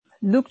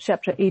Luke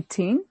chapter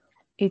 18,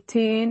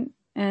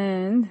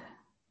 and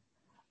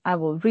I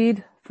will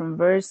read from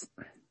verse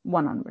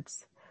 1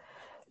 onwards.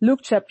 Luke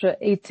chapter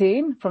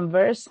 18 from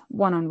verse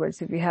 1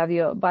 onwards. If you have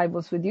your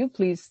Bibles with you,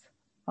 please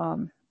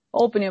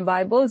open your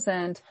Bibles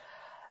and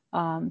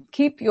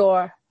keep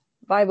your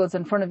Bibles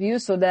in front of you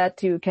so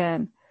that you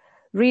can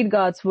read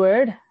God's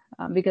word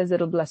because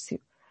it'll bless you.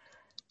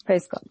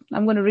 Praise God.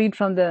 I'm going to read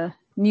from the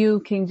New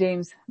King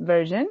James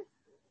Version,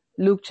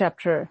 Luke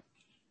chapter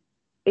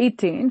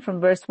 18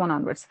 from verse 1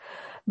 onwards.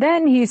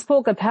 Then he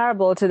spoke a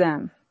parable to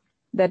them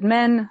that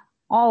men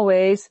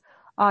always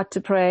ought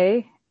to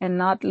pray and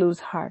not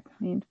lose heart.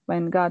 I mean,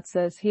 when God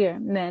says here,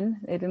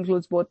 men, it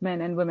includes both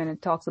men and women.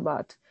 It talks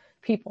about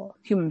people,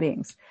 human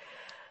beings.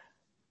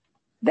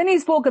 Then he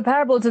spoke a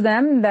parable to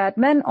them that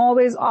men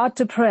always ought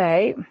to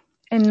pray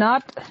and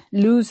not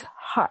lose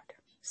heart,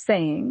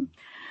 saying,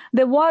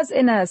 there was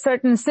in a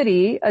certain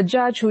city a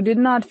judge who did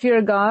not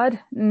fear God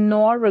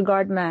nor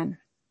regard man.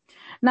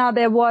 Now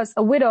there was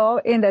a widow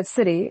in that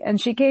city, and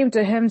she came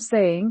to him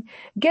saying,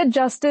 get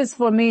justice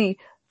for me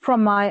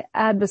from my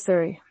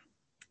adversary.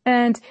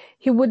 And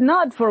he would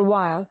not for a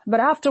while, but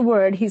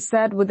afterward he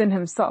said within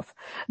himself,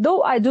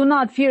 though I do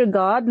not fear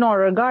God nor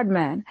regard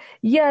man,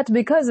 yet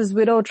because this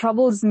widow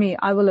troubles me,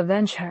 I will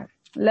avenge her,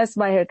 lest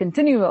by her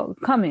continual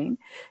coming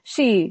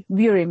she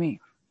weary me.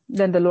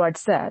 Then the Lord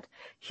said,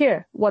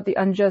 hear what the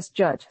unjust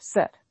judge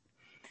said.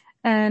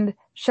 And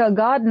shall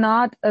God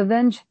not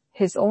avenge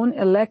his own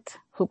elect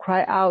who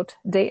cry out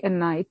day and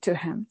night to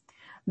him,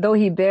 though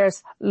he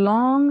bears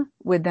long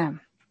with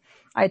them?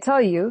 I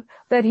tell you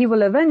that he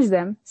will avenge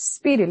them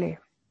speedily.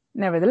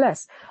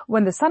 Nevertheless,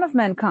 when the Son of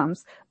Man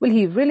comes, will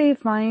he really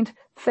find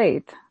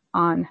faith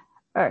on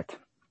earth?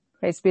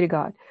 Praise be to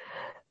God.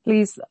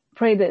 Please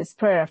pray this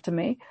prayer after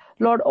me.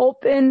 Lord,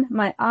 open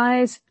my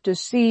eyes to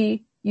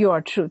see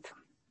your truth.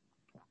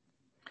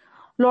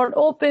 Lord,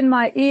 open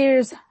my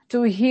ears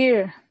to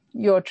hear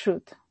your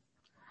truth.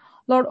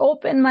 Lord,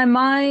 open my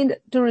mind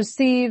to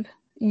receive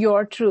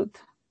your truth.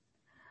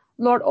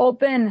 Lord,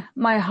 open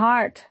my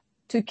heart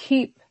to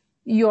keep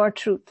your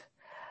truth.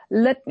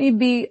 Let me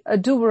be a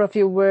doer of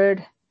your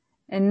word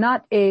and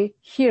not a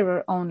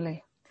hearer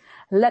only.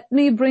 Let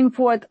me bring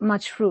forth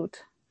much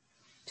fruit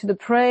to the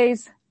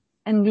praise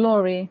and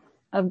glory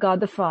of God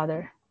the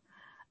Father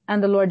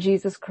and the Lord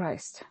Jesus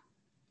Christ.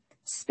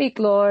 Speak,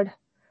 Lord.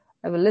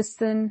 I will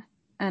listen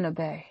and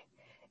obey.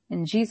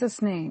 In Jesus'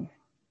 name,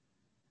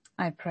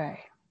 I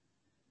pray.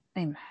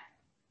 Amen.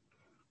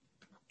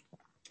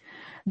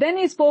 Then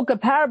he spoke a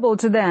parable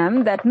to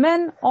them that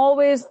men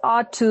always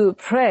ought to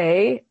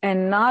pray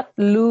and not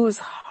lose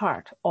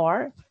heart,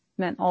 or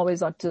men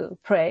always ought to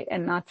pray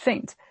and not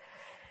faint.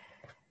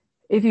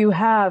 If you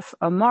have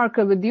a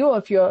marker with you, or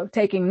if you're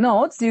taking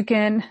notes, you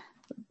can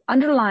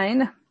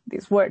underline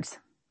these words.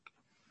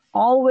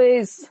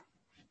 Always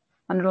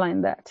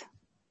underline that.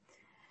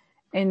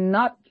 And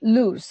not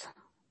lose.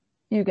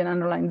 You can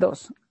underline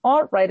those,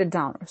 or write it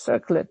down, or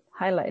circle it,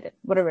 highlight it,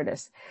 whatever it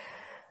is.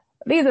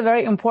 These are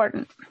very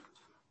important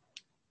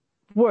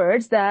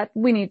words that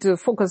we need to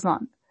focus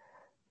on.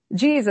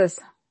 Jesus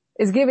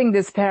is giving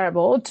this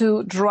parable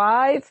to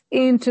drive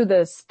into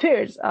the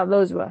spirits of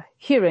those who are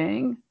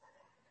hearing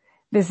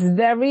this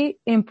very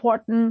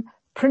important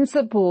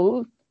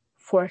principle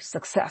for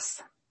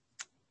success.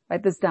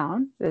 Write this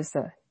down. There's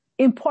a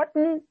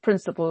important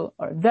principle,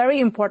 or very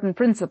important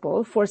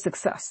principle for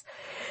success.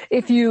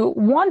 If you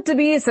want to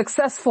be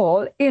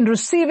successful in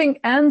receiving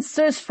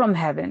answers from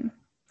heaven,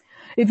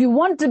 if you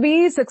want to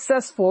be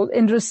successful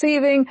in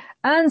receiving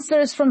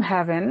answers from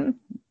heaven,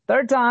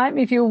 third time,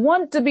 if you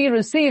want to be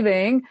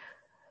receiving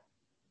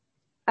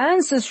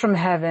answers from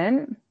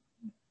heaven,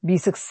 be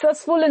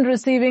successful in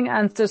receiving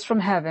answers from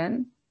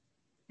heaven,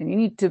 and you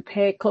need to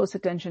pay close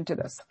attention to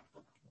this.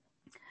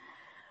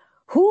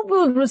 Who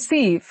will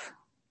receive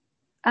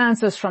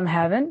answers from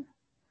heaven?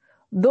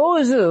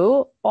 Those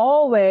who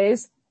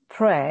always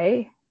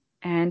pray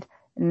and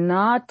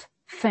not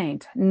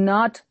faint,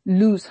 not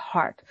lose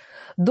heart.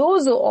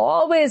 Those who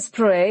always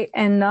pray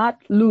and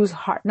not lose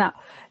heart. Now,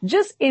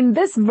 just in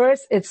this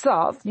verse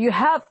itself, you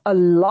have a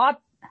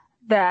lot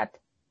that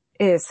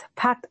is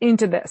packed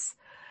into this.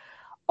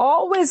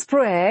 Always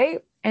pray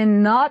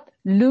and not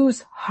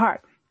lose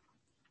heart.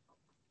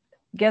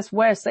 Guess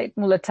where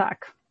Satan will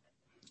attack?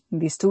 In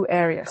these two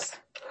areas.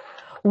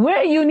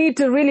 Where you need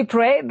to really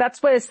pray,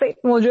 that's where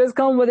Satan will just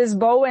come with his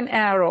bow and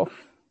arrow.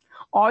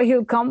 Or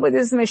he'll come with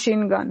his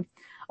machine gun.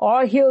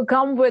 Or he'll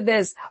come with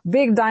his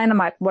big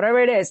dynamite, whatever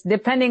it is,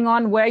 depending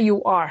on where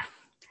you are.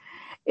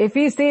 If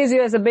he sees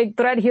you as a big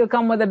threat, he'll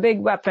come with a big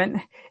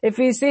weapon. If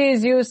he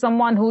sees you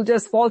someone who'll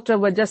just falter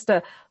with just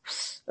a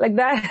like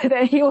that,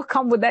 then he will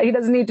come with that. He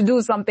doesn't need to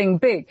do something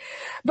big.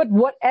 But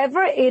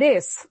whatever it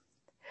is,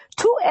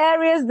 two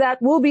areas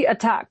that will be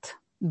attacked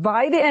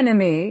by the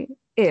enemy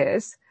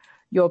is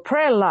your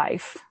prayer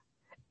life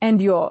and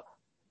your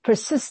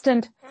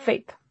persistent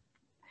faith.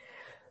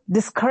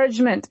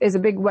 Discouragement is a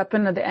big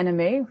weapon of the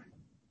enemy,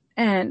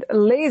 and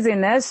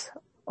laziness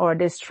or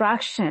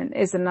distraction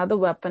is another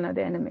weapon of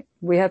the enemy.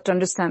 We have to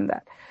understand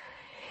that.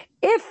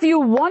 if you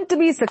want to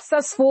be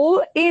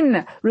successful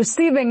in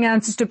receiving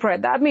answers to prayer,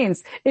 that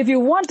means if you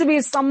want to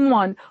be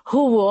someone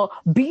who will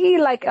be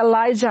like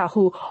Elijah,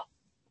 who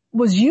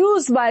was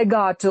used by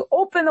God to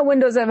open the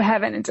windows of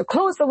heaven and to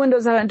close the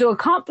windows of heaven, to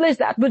accomplish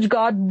that which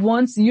God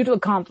wants you to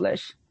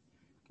accomplish,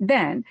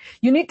 then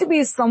you need to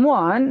be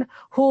someone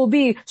who will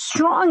be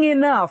strong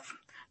enough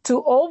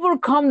to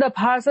overcome the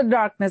powers of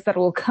darkness that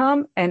will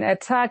come and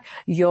attack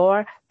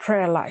your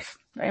prayer life.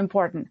 Very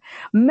important.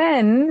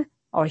 Men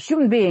or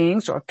human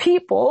beings or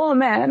people,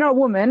 man or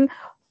woman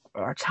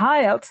or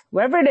child,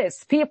 whoever it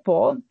is,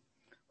 people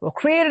were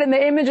created in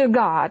the image of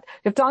God.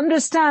 You have to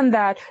understand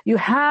that you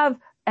have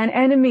an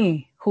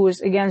enemy who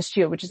is against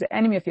you, which is the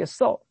enemy of your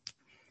soul.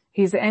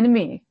 He's the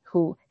enemy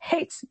who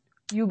hates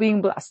you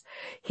being blessed.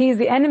 He's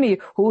the enemy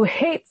who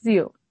hates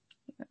you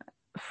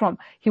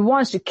he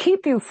wants to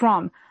keep you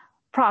from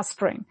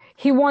prospering.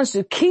 He wants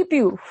to keep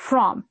you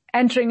from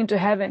entering into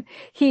heaven.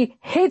 He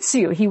hates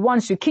you. He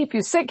wants to keep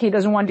you sick. He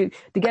doesn't want you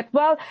to get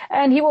well,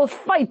 and he will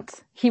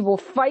fight. He will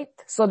fight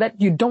so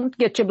that you don't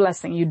get your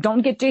blessing. You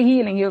don't get your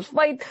healing. He'll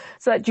fight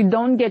so that you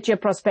don't get your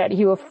prosperity.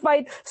 He will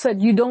fight so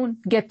that you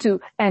don't get to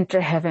enter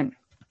heaven.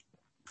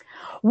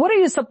 What are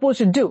you supposed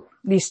to do?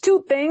 These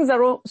two things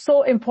are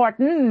so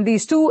important.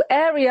 These two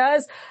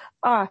areas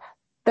are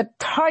the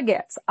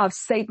targets of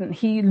Satan.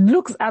 He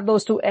looks at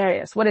those two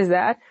areas. What is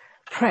that?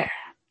 Prayer.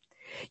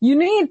 You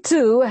need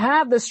to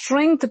have the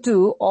strength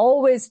to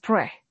always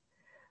pray.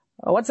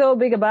 What's so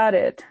big about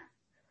it?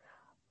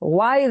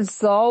 Why is it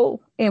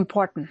so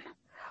important?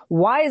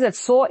 Why is it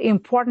so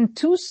important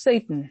to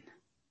Satan?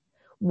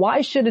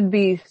 Why should it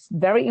be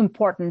very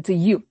important to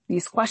you?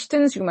 These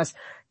questions you must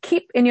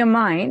keep in your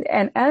mind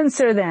and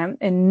answer them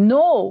and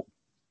know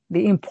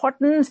the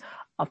importance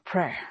of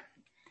prayer.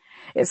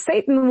 If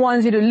Satan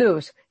wants you to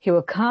lose, he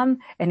will come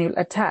and he'll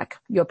attack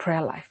your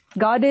prayer life.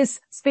 God is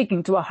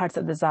speaking to our hearts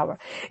at this hour.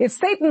 If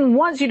Satan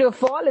wants you to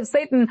fall, if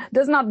Satan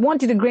does not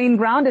want you to gain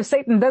ground, if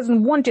Satan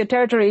doesn't want your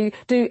territory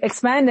to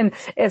expand, and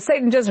if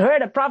Satan just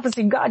heard a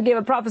prophecy, God gave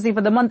a prophecy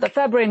for the month of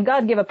February, and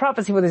God gave a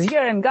prophecy for this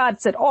year, and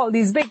God said all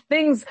these big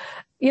things,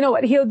 you know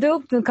what he'll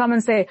do? He'll come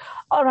and say,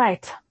 all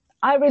right,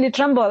 I really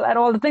tremble at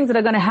all the things that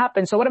are going to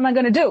happen, so what am I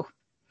going to do?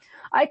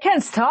 I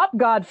can't stop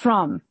God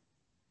from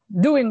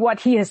doing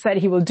what he has said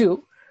he will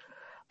do,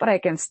 but I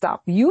can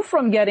stop you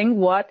from getting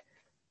what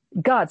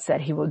God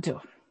said he will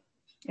do.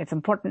 It's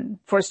important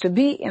for us to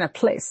be in a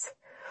place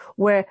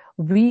where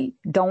we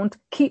don't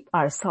keep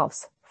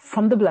ourselves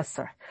from the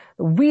blesser.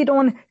 We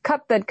don't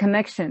cut that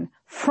connection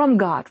from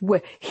God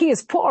where he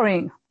is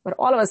pouring, but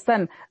all of a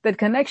sudden that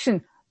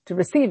connection to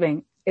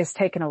receiving is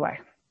taken away.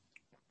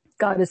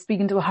 God is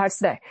speaking to our hearts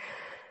today.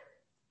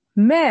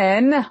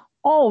 Men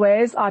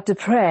always are to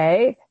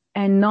pray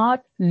and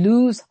not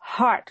lose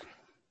heart.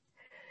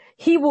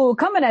 He will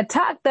come and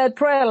attack that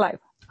prayer life.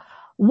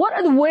 What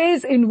are the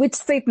ways in which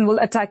Satan will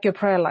attack your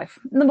prayer life?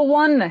 Number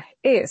one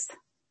is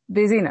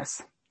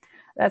busyness.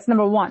 That's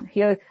number one.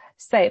 He'll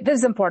say, this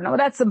is important. Oh,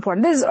 that's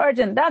important. This is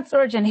urgent. That's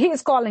urgent. He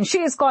is calling.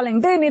 She is calling.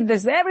 They need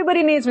this.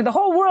 Everybody needs me. The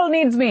whole world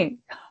needs me.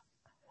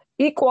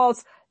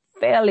 Equals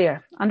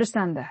failure.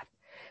 Understand that.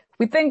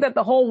 We think that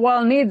the whole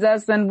world needs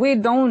us and we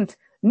don't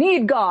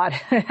need God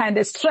and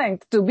his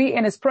strength to be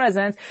in his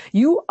presence.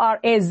 You are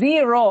a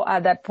zero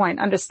at that point.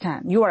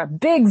 Understand. You are a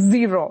big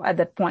zero at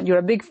that point. You're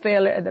a big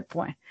failure at that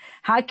point.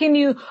 How can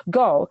you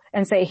go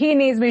and say, he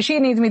needs me, she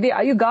needs me?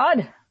 Are you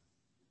God?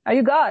 Are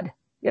you God?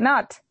 You're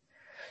not.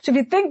 So if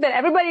you think that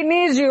everybody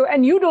needs you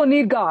and you don't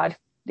need God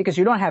because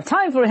you don't have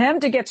time for him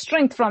to get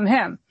strength from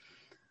him,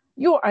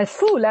 you are a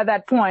fool at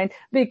that point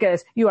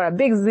because you are a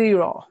big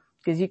zero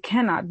because you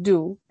cannot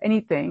do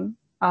anything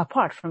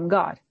apart from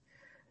God.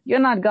 You're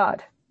not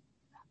God.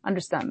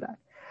 Understand that.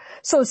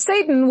 So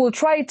Satan will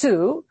try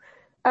to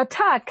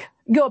attack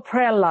your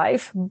prayer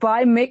life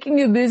by making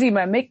you busy,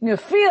 by making you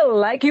feel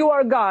like you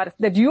are God,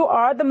 that you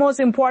are the most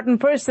important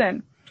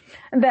person,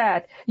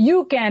 that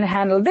you can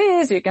handle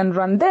this, you can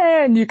run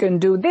there, and you can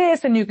do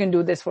this, and you can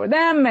do this for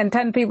them, and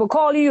 10 people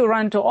call you, you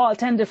run to all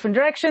 10 different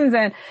directions,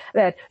 and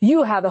that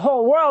you have the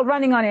whole world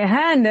running on your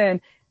hand,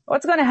 and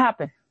what's going to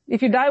happen?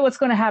 If you die, what's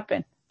going to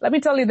happen? Let me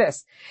tell you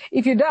this.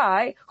 If you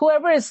die,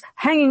 whoever is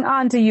hanging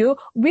on to you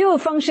will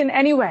function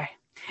anyway.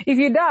 If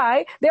you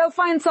die, they'll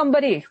find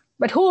somebody.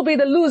 But who will be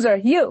the loser?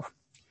 You.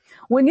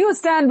 When you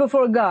stand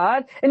before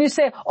God and you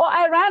say, oh,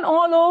 I ran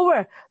all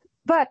over,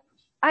 but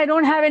I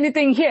don't have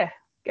anything here.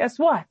 Guess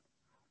what?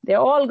 They're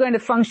all going to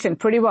function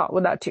pretty well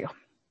without you.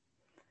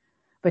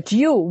 But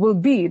you will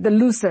be the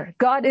loser.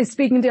 God is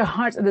speaking to your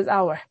hearts at this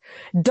hour.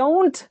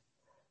 Don't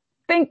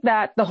think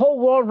that the whole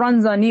world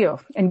runs on you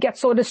and get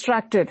so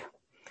distracted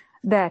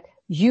that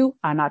you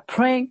are not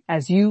praying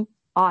as you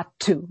ought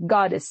to.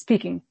 God is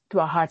speaking to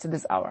our hearts at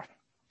this hour.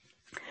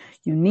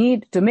 You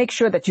need to make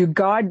sure that you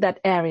guard that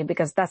area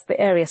because that's the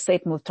area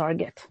Satan will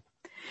target.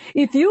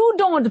 If you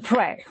don't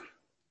pray,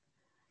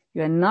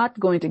 you're not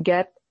going to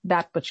get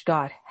that which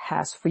God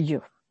has for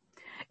you.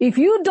 If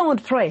you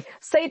don't pray,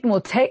 Satan will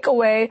take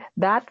away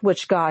that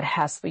which God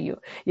has for you.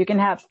 You can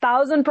have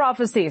 1,000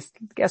 prophecies.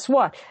 Guess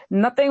what?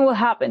 Nothing will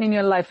happen in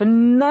your life,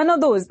 and none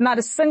of those, not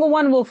a single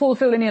one will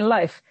fulfill in your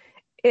life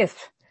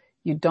if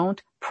you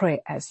don't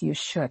pray as you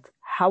should.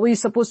 How are you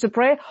supposed to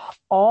pray?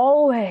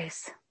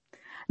 Always.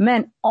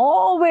 Men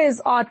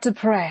always ought to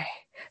pray.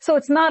 So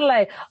it's not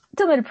like,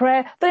 2 minute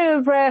prayer, 3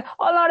 minute prayer.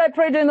 Oh Lord, I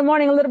pray during the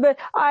morning a little bit.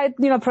 I,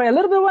 pray a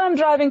little bit when I'm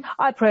driving.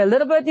 I pray a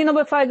little bit,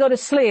 before I go to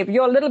sleep.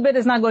 Your little bit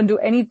is not going to do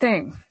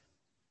anything.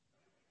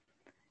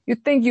 You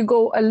think you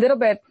go a little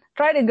bit,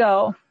 try to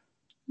go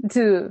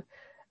to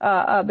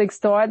a big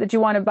store that you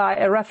want to buy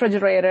a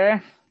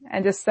refrigerator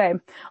and just say,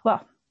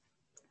 well,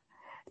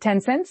 10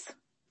 cents.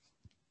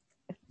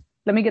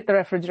 Let me get the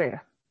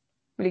refrigerator.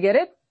 Will you get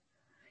it?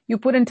 You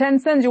put in 10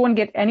 cents, you won't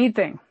get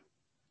anything.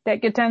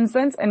 Take your 10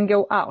 cents and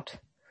go out.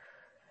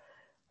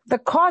 The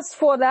cost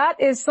for that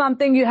is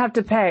something you have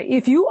to pay.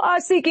 If you are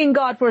seeking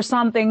God for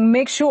something,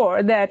 make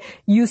sure that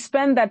you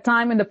spend that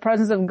time in the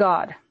presence of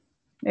God.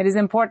 It is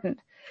important.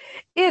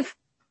 If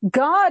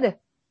God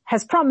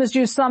has promised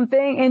you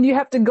something and you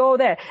have to go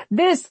there,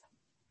 this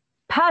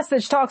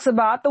passage talks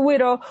about the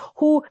widow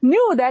who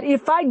knew that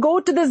if I go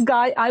to this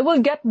guy, I will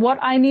get what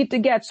I need to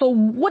get. So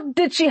what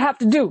did she have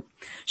to do?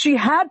 She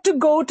had to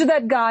go to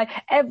that guy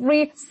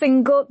every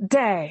single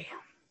day.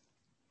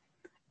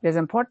 It is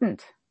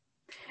important.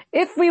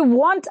 If we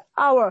want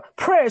our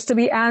prayers to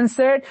be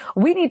answered,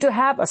 we need to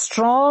have a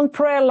strong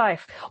prayer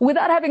life.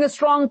 Without having a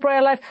strong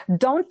prayer life,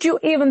 don't you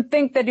even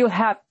think that you'll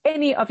have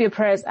any of your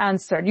prayers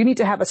answered. You need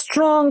to have a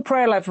strong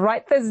prayer life.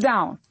 Write this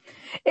down.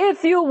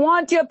 If you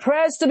want your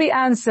prayers to be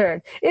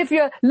answered, if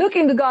you're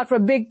looking to God for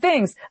big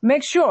things,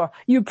 make sure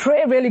you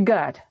pray really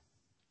good.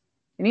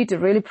 You need to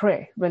really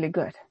pray really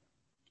good.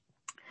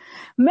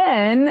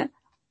 Men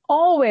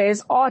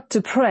always ought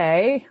to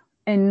pray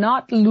and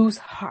not lose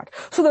heart.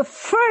 So the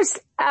first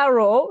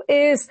arrow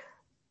is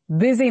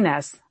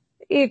busyness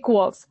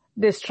equals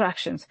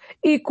distractions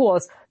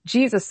equals,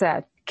 Jesus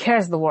said,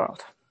 cares of the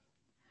world.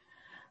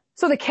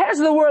 So the cares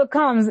of the world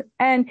comes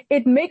and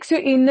it makes you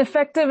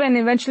ineffective and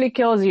eventually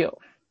kills you.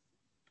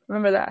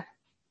 Remember that.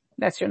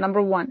 That's your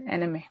number one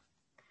enemy.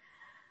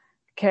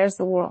 Cares of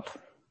the world.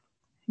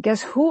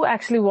 Guess who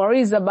actually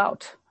worries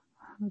about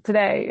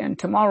today and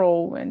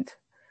tomorrow and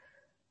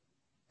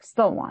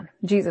so on?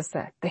 Jesus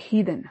said, the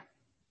heathen.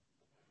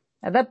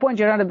 At that point,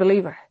 you're not a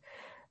believer.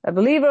 A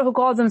believer who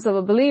calls himself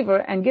a believer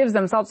and gives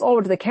themselves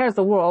over to the cares of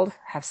the world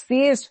have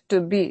ceased to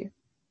being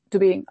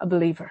a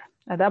believer.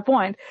 At that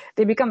point,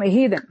 they become a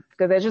heathen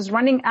because they're just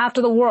running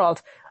after the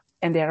world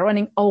and they're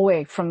running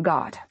away from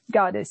God.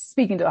 God is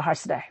speaking to our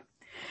hearts today.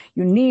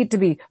 You need to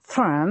be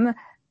firmly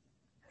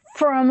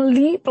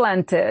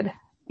planted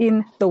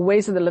in the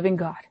ways of the living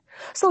God.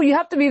 So you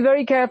have to be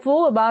very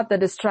careful about the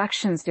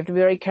distractions. You have to be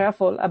very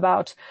careful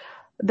about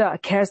the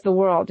cares of the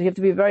world. You have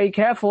to be very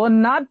careful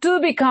not to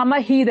become a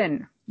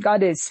heathen.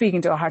 God is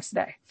speaking to our hearts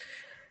today.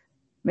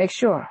 Make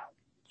sure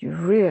you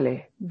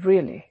really,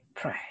 really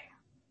pray.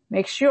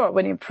 Make sure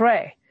when you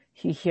pray,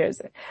 He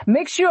hears it.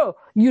 Make sure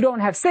you don't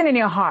have sin in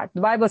your heart.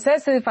 The Bible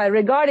says, if I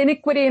regard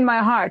iniquity in my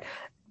heart,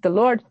 the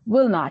Lord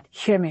will not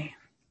hear me.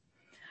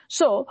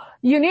 So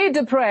you need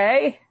to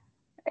pray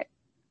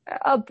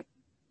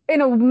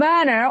in a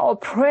manner or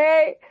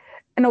pray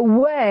in a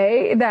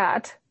way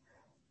that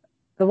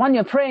the one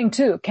you're praying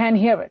to can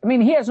hear it. I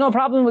mean, He has no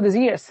problem with His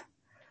ears.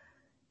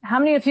 How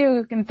many of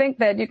you can think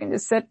that you can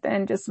just sit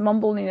and just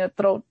mumble in your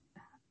throat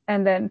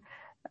and then,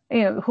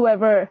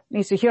 whoever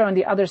needs to hear on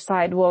the other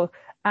side will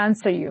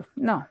answer you?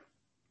 No.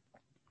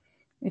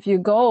 If you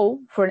go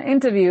for an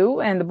interview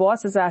and the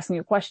boss is asking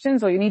you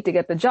questions or you need to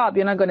get the job,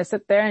 you're not going to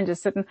sit there and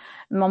just sit and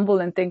mumble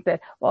and think that,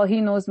 well, he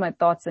knows my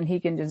thoughts and he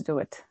can just do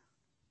it.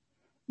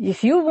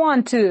 If you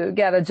want to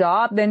get a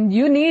job, then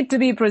you need to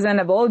be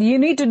presentable. You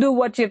need to do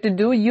what you have to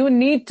do. You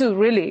need to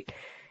really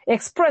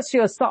express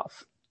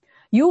yourself.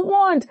 You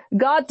want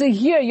God to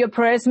hear your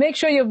prayers. Make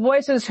sure your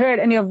voice is heard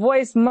and your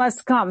voice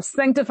must come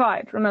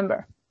sanctified.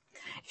 Remember,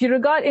 if you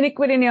regard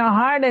iniquity in your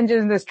heart and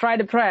just try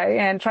to pray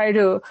and try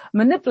to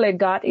manipulate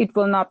God, it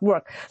will not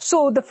work.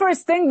 So the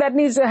first thing that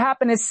needs to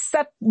happen is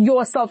set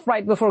yourself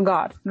right before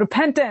God.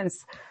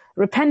 Repentance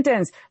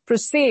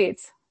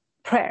precedes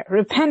prayer.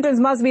 Repentance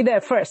must be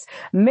there first.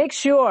 Make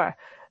sure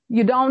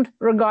you don't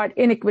regard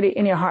iniquity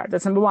in your heart.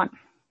 That's number one.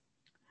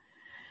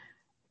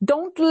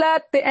 Don't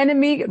let the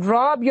enemy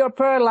rob your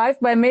prayer life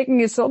by making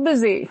you so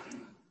busy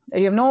that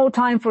you have no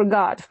time for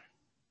God.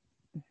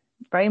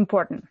 Very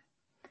important.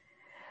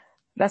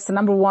 That's the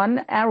number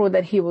one arrow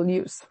that he will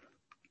use.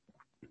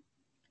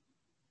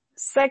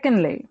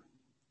 Secondly,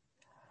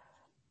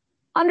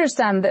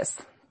 understand this.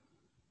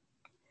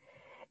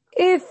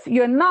 If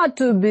you're not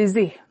too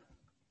busy,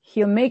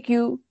 he'll make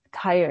you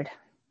tired.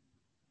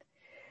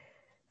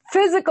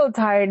 Physical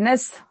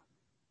tiredness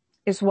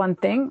is one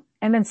thing,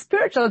 and then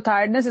spiritual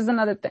tiredness is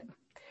another thing.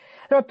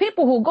 There are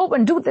people who go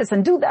and do this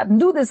and do that and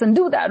do this and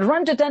do that,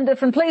 run to 10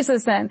 different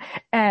places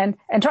and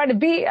try to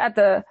be at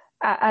the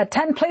at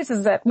 10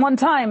 places at one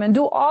time and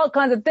do all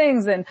kinds of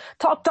things and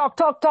talk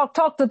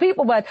to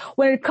people. But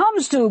when it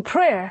comes to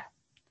prayer,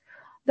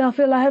 they'll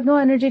feel, I have no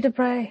energy to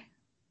pray.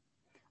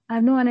 I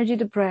have no energy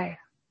to pray.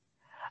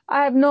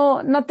 I have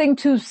nothing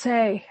to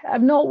say. I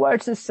have no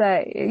words to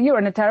say. You're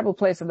in a terrible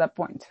place at that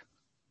point.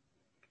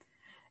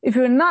 If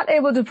you're not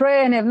able to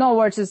pray and have no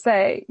words to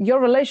say,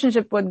 your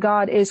relationship with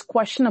God is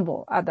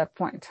questionable at that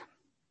point.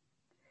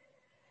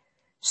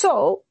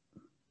 So,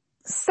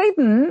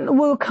 Satan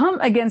will come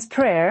against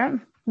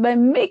prayer by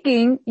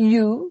making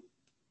you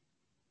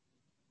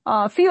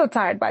feel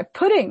tired, by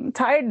putting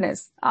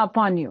tiredness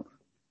upon you.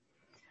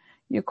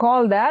 You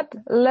call that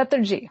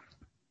lethargy.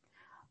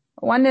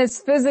 One is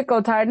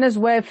physical tiredness,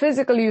 where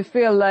physically you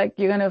feel like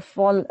you're going to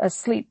fall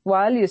asleep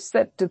while you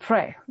sit to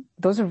pray.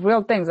 Those are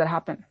real things that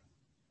happen.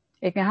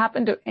 It can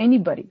happen to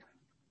anybody.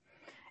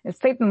 If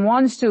Satan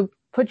wants to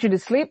put you to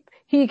sleep,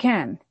 he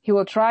can. He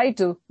will try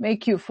to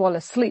make you fall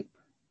asleep.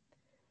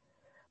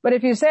 But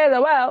if you say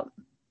that, well,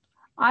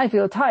 I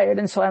feel tired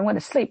and so I'm going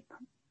to sleep,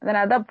 then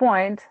at that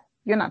point,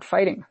 you're not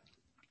fighting.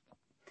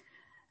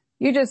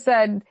 You just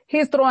said,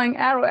 he's throwing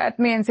arrow at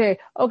me and say,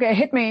 okay,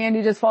 hit me, and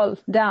you just fall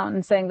down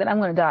and saying that I'm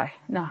going to die.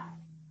 No.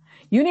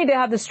 You need to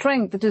have the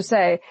strength to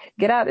say,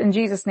 get out in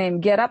Jesus'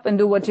 name, get up and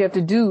do what you have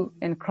to do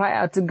and cry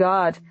out to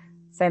God,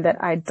 saying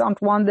that I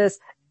don't want this,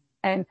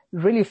 and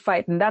really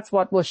fight. And that's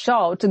what will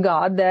show to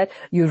God that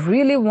you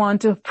really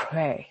want to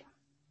pray.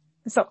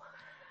 So,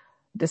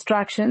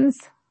 distractions.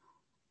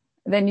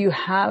 Then you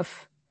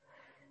have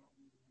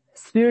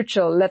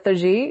spiritual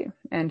lethargy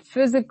and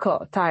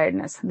physical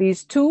tiredness.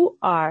 These two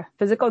are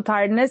physical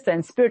tiredness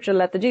and spiritual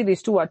lethargy.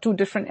 These two are two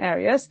different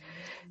areas,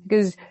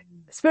 because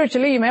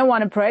spiritually you may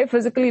want to pray,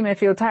 physically you may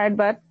feel tired,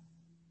 but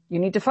you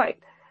need to fight.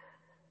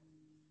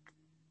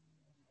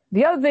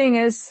 The other thing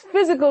is,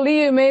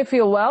 physically you may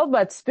feel well,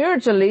 but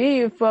spiritually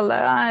you feel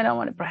like, I don't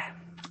want to pray.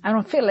 I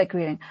don't feel like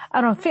reading. I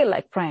don't feel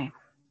like praying.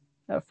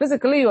 Now,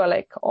 physically you are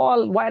like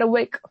all wide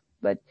awake,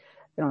 but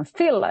you don't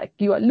feel like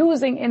you are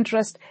losing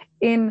interest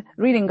in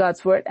reading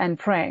God's word and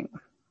praying.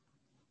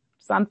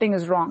 Something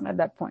is wrong at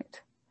that point.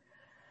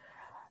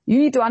 You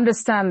need to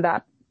understand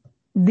that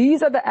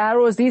these are the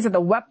arrows, these are the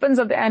weapons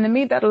of the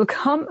enemy that will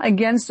come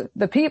against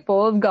the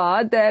people of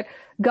God that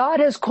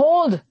God has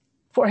called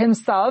for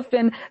himself,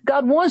 and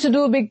God wants to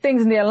do big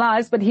things in their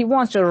lives, but he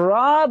wants to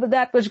rob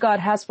that which God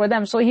has for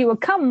them. So he will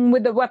come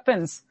with the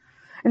weapons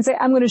and say,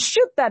 I'm going to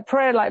shoot that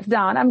prayer life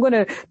down. I'm going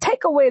to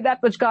take away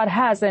that which God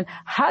has. And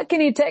how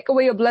can he take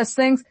away your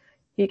blessings?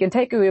 He can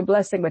take away your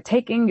blessing by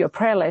taking your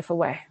prayer life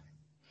away,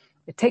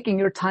 by taking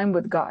your time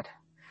with God.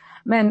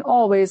 Men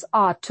always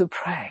ought to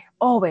pray,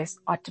 always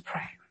ought to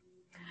pray.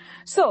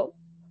 So,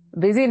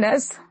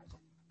 busyness,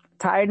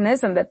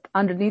 tiredness, and that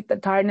underneath the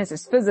tiredness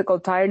is physical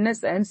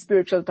tiredness and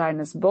spiritual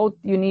tiredness. Both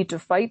you need to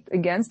fight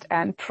against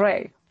and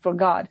pray for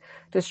God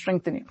to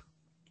strengthen you.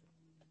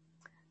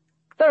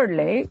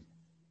 Thirdly,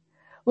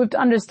 we have to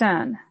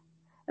understand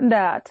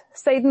that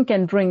Satan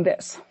can bring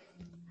this.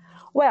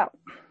 Well,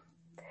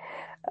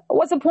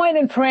 what's the point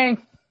in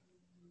praying?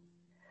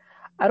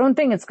 I don't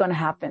think it's going to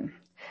happen.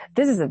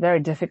 This is a very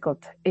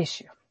difficult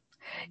issue.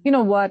 You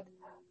know what?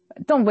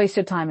 Don't waste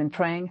your time in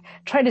praying.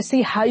 Try to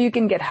see how you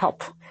can get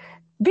help.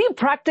 Be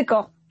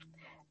practical.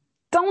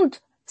 Don't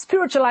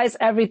spiritualize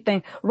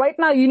everything. Right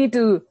now you need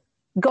to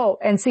go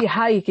and see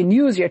how you can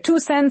use your 2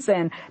 cents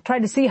and try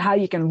to see how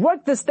you can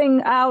work this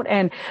thing out.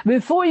 And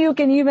before you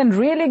can even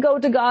really go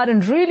to God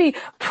and really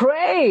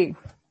pray,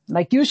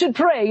 like you should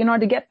pray in order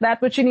to get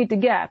that which you need to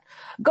get,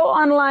 go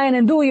online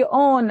and do your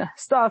own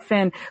stuff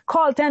and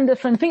call 10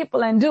 different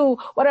people and do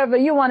whatever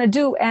you want to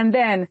do, and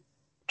then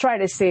try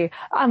to say,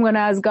 I'm going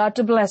to ask God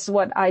to bless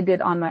what I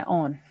did on my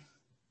own.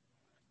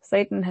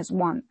 Satan has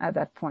won at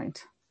that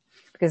point,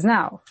 because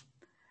now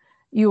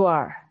you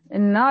are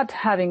not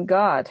having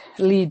God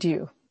lead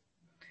you.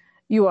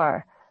 You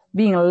are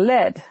being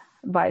led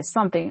by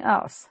something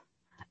else.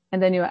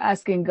 And then you're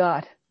asking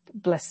God to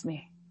bless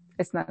me.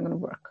 It's not going to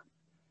work.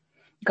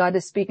 God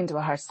is speaking to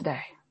our hearts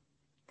today.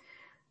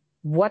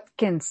 What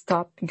can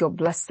stop your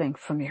blessing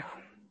from you?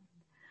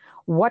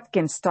 What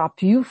can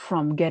stop you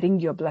from getting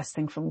your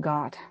blessing from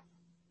God?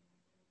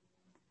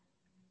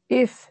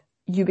 If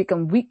you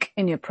become weak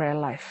in your prayer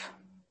life,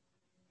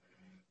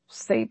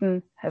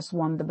 Satan has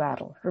won the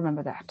battle.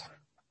 Remember that.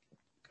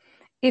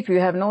 If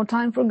you have no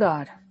time for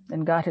God,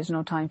 then God has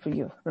no time for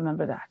you.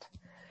 Remember that.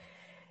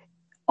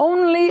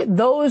 Only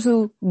those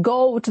who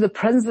go to the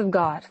presence of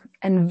God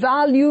and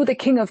value the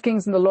King of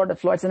Kings and the Lord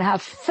of Lords and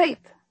have faith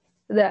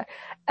that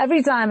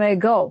every time I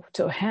go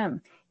to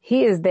him,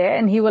 he is there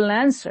and he will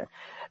answer.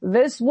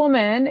 This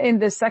woman in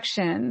this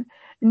section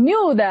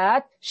knew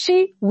that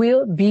she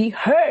will be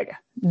heard.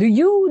 Do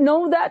you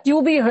know that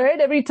you'll be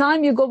heard every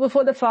time you go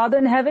before the Father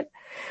in heaven?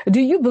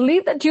 Do you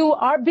believe that you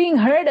are being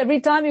heard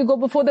every time you go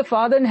before the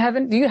Father in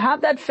heaven? Do you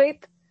have that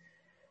faith?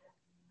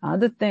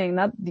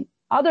 The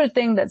other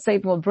thing that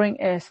Satan will bring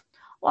is,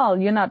 well,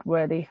 you're not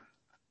worthy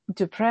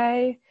to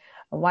pray.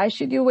 Why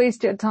should you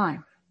waste your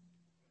time?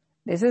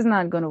 This is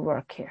not going to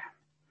work here.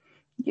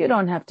 You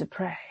don't have to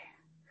pray.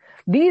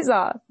 These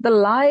are the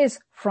lies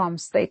from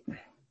Satan.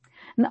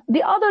 Now,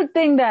 the other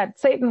thing that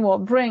Satan will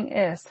bring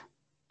is,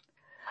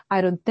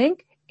 I don't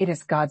think it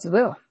is God's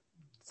will.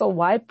 So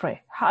why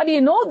pray? How do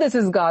you know this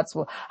is God's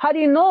will? How do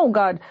you know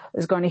God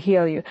is going to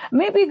heal you?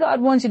 Maybe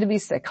God wants you to be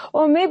sick.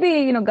 Or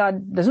maybe,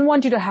 God doesn't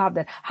want you to have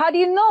that. How do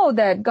you know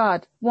that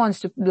God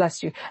wants to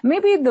bless you?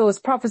 Maybe those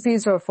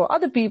prophecies are for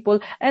other people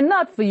and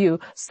not for you.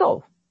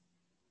 So,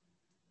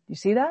 you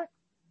see that?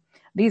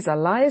 These are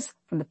lies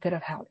from the pit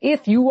of hell.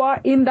 If you are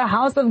in the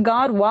house of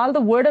God while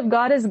the word of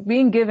God is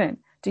being given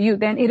to you,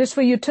 then it is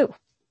for you too.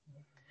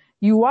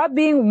 You are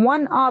being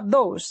one of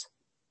those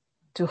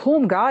to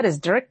whom God is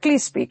directly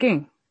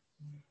speaking.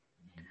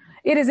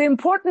 It is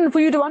important for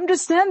you to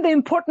understand the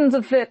importance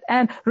of it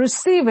and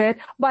receive it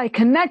by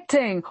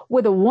connecting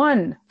with the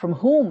one from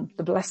whom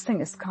the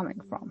blessing is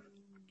coming from.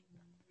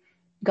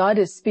 God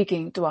is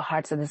speaking to our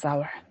hearts at this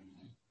hour.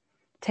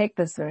 Take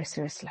this very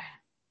seriously.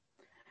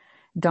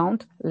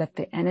 Don't let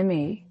the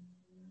enemy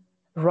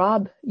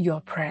rob your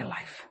prayer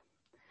life.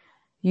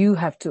 You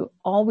have to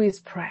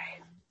always pray.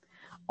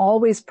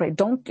 Always pray.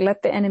 Don't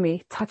let the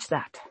enemy touch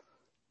that.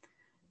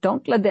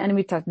 Don't let the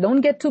enemy touch.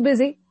 Don't get too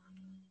busy.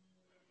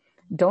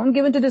 Don't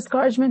give in to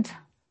discouragement.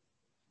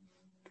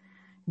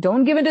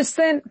 Don't give in to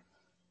sin.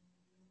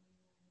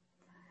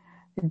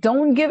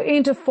 Don't give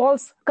in to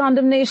false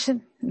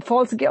condemnation and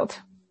false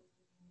guilt.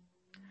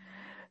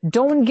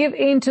 Don't give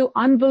in to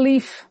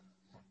unbelief.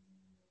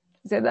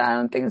 Say that I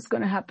don't think it's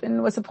going to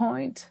happen. What's the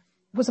point?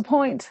 What's the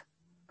point?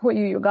 Who are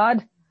you, your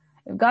God?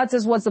 If God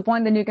says what's the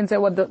point, then you can say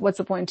what's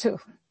the point too.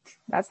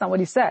 That's not what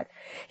he said.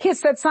 He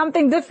said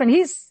something different.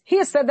 He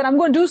has said that I'm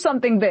going to do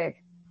something big.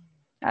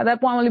 At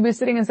that point, will you be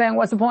sitting and saying,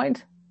 what's the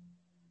point?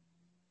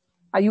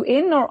 Are you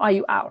in or are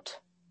you out?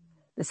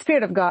 The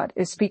Spirit of God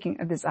is speaking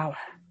at this hour.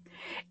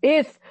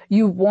 If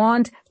you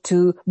want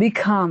to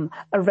become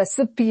a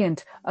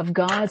recipient of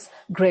God's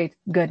great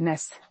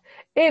goodness,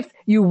 if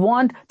you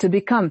want to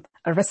become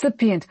a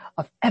recipient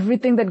of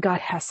everything that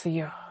God has for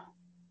you,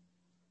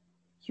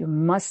 you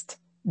must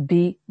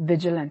be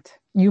vigilant.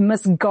 You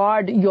must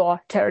guard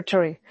your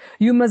territory.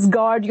 You must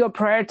guard your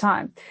prayer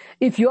time.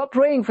 If you're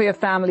praying for your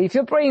family, if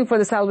you're praying for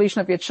the salvation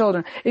of your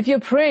children, if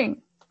you're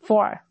praying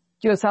for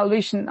your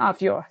salvation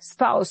of your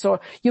spouse, or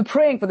you're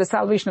praying for the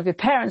salvation of your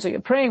parents, or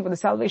you're praying for the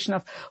salvation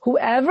of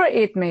whoever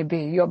it may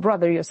be, your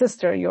brother, your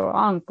sister, your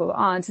uncle,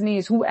 aunt,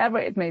 niece, whoever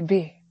it may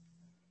be,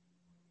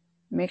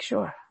 make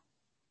sure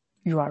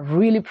you are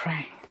really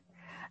praying,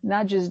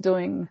 not just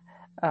doing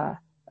a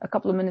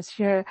couple of minutes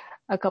here,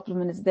 a couple of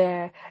minutes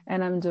there,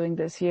 and I'm doing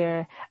this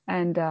here,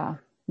 and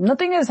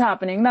nothing is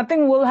happening.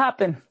 Nothing will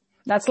happen.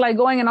 That's like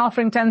going and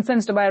offering 10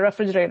 cents to buy a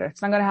refrigerator.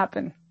 It's not going to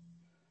happen.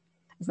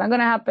 It's not going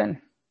to happen.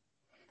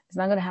 It's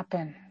not going to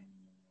happen.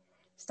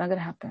 It's not going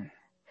to happen.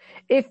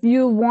 If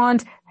you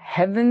want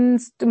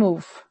heavens to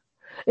move,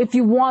 if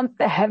you want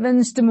the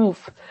heavens to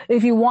move,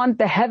 if you want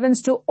the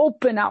heavens to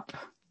open up,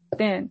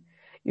 then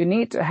you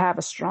need to have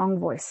a strong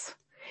voice.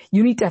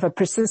 You need to have a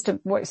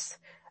persistent voice.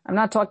 I'm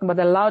not talking about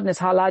the loudness,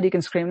 how loud you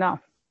can scream now.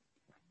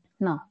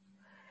 No.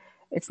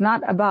 It's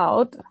not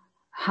about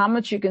how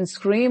much you can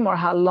scream or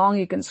how long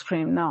you can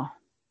scream. No.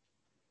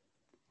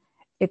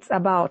 It's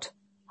about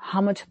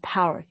how much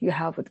power you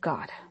have with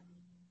God.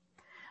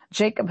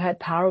 Jacob had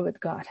power with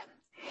God.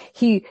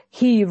 He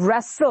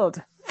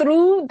wrestled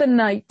through the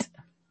night.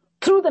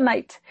 Through the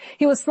night.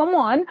 He was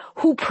someone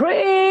who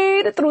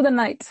prayed through the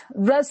night,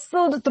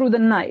 wrestled through the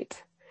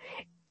night,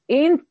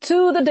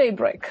 into the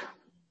daybreak,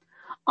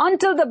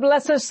 until the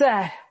blesser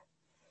said,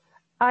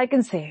 I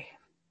can see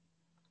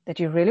that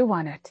you really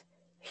want it.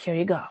 Here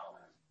you go.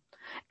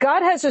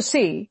 God has to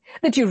see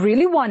that you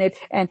really want it,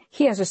 and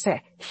he has to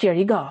say, here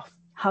you go.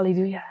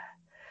 Hallelujah.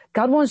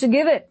 God wants to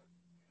give it,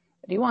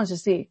 but he wants to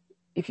see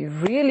if you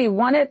really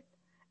want it.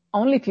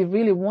 Only if you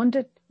really want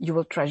it, you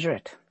will treasure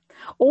it.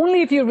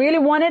 Only if you really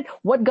want it,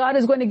 what God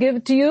is going to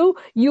give to you,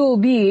 you'll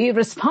be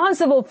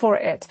responsible for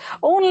it.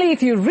 Only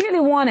if you really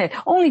want it,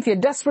 only if you're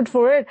desperate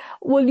for it,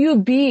 will you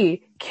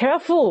be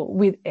careful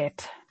with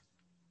it.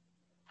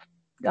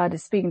 God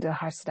is speaking to our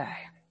hearts today.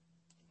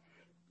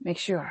 Make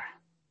sure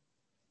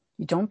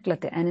you don't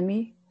let the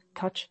enemy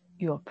touch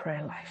your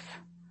prayer life.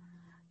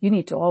 You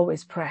need to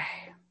always pray.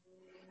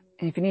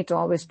 And if you need to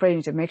always pray, you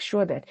need to make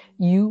sure that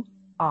you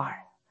are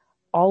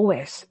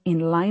always in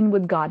line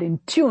with God, in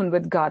tune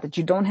with God, that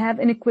you don't have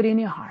iniquity in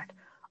your heart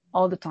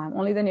all the time.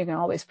 Only then you can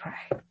always pray.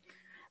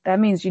 That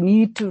means you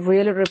need to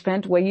really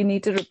repent where you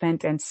need to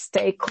repent and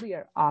stay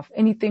clear of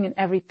anything and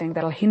everything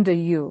that'll hinder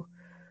you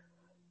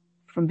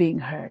from being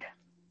heard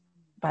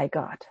by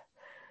God.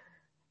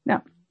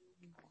 Now,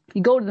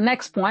 you go to the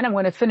next point. I'm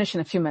going to finish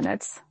in a few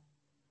minutes.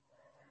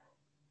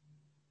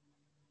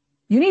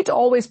 You need to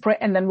always pray,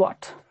 and then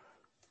what?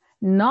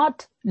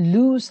 Not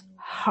lose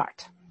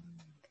heart.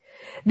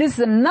 This is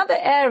another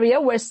area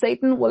where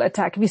Satan will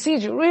attack. If he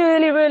sees you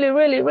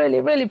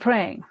really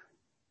praying.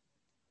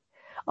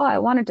 Oh, I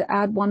wanted to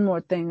add one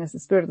more thing as the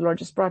Spirit of the Lord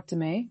just brought to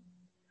me.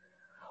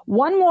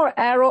 One more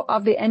arrow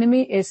of the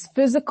enemy is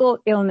physical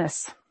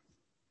illness.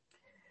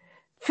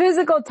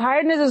 Physical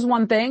tiredness is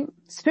one thing.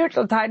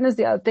 Spiritual tiredness,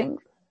 the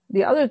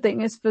other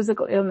thing is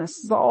physical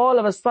illness. So all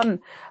of a sudden,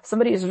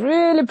 somebody is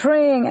really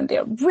praying and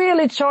they're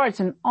really charged,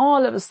 and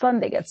all of a sudden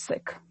they get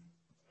sick.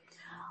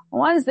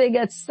 Once they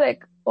get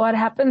sick, what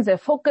happens? Their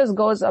focus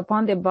goes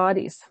upon their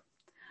bodies.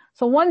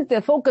 So once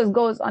their focus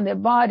goes on their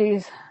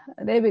bodies,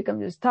 they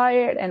become just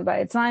tired, and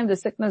by the time the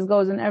sickness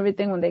goes and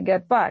everything, when they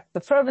get back,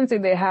 the fervency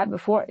they had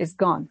before is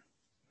gone.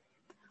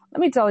 Let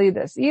me tell you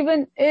this,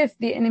 even if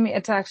the enemy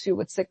attacks you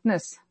with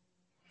sickness,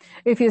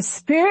 if your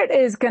spirit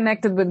is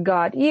connected with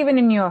God, even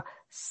in your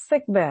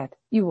sick bed,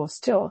 you will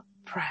still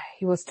pray.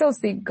 You will still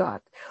seek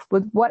God.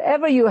 With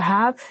whatever you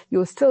have, you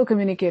will still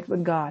communicate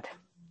with God.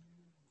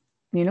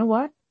 You know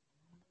what?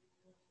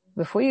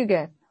 Before you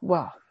get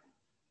well,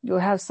 you'll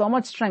have so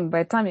much strength.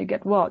 By the time you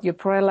get well, your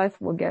prayer life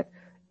will get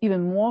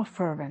even more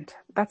fervent.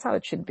 That's how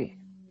it should be.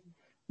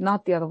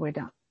 Not the other way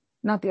down.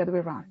 Not the other way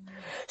around.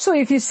 So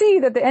if you see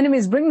that the enemy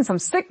is bringing some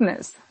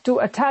sickness to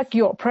attack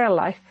your prayer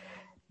life,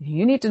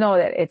 you need to know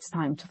that it's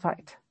time to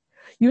fight.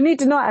 You need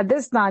to know at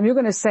this time you're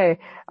going to say,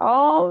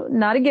 oh,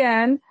 not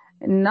again,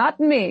 not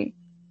me.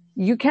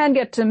 You can't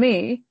get to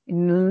me.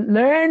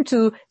 Learn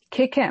to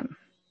kick him.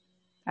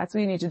 That's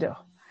what you need to do.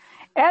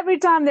 Every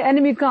time the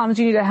enemy comes,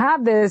 you need to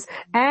have this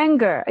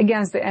anger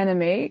against the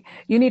enemy.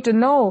 You need to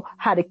know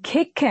how to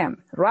kick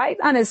him right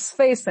on his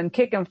face and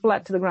kick him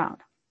flat to the ground.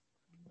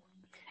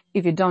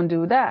 If you don't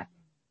do that,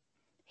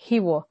 he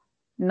will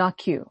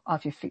knock you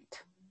off your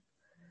feet.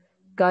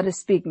 God is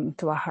speaking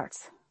to our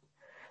hearts.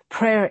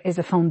 Prayer is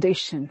a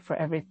foundation for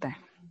everything.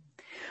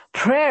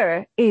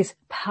 Prayer is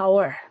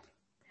power.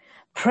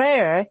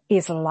 Prayer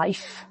is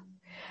life.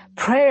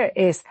 Prayer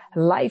is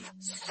life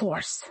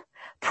source.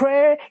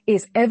 Prayer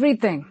is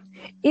everything.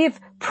 If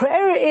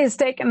prayer is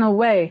taken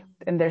away,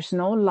 then there's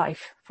no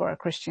life for a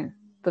Christian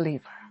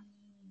believer.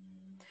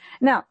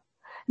 Now,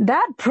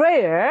 that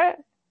prayer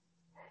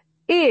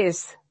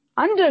is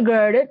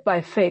undergirded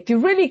by faith. You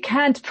really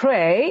can't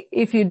pray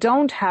if you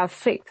don't have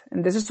faith.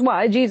 And this is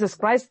why Jesus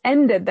Christ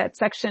ended that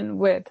section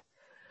with,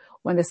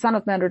 when the Son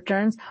of Man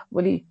returns,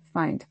 will he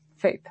find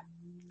faith?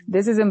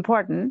 This is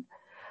important.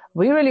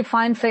 Will you really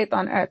find faith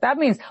on earth? That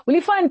means, will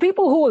you find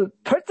people who will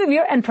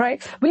persevere and pray?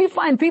 Will you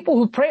find people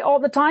who pray all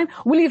the time?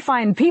 Will you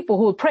find people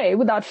who will pray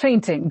without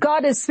fainting?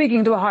 God is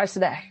speaking to our hearts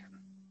today.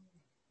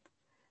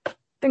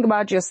 Think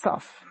about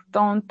yourself.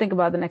 Don't think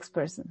about the next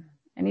person.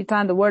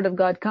 Anytime the word of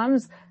God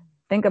comes,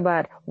 think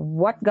about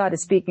what God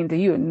is speaking to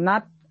you,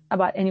 not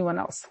about anyone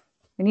else.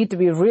 You need to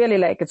be really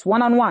like it's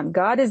one-on-one.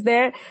 God is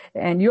there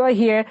and you are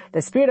here.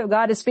 The Spirit of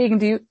God is speaking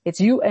to you. It's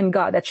you and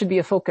God. That should be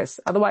a focus.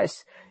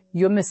 Otherwise,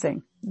 you're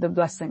missing the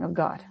blessing of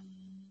God.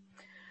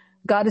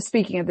 God is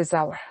speaking at this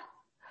hour.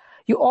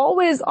 You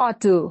always ought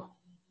to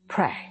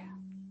pray.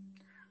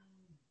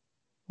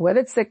 Whether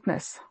it's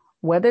sickness,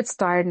 whether it's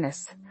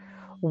tiredness,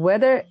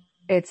 whether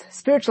it's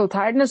spiritual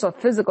tiredness or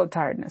physical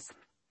tiredness,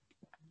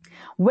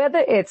 whether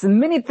it's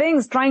many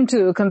things trying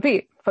to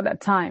compete for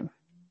that time,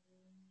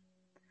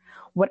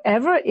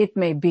 whatever it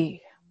may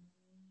be,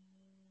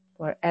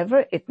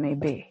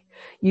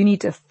 you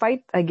need to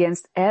fight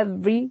against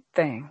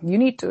everything. You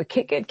need to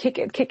kick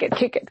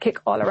it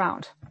all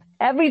around.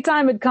 Every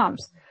time it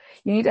comes,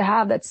 you need to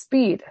have that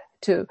speed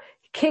to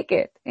kick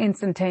it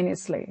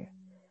instantaneously.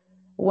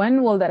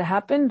 When will that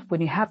happen?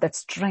 When you have that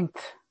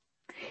strength.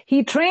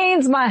 He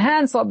trains my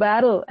hands for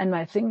battle and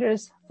my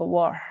fingers for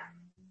war.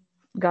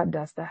 God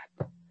does that.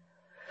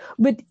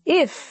 But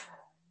if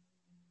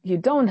you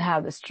don't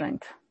have the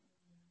strength,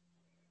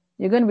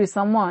 you're going to be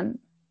someone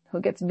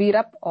who gets beat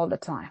up all the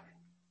time.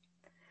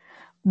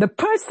 The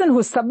person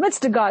who submits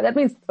to God, that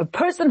means a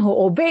person who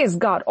obeys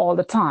God all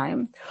the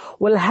time,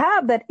 will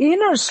have that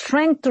inner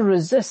strength to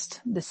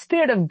resist the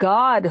Spirit of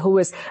God who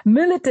is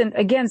militant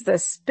against the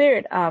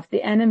spirit of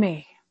the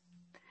enemy.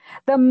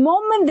 The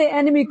moment the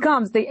enemy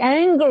comes, the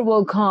anger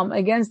will come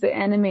against the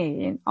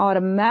enemy, and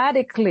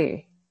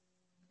automatically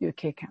you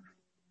kick him.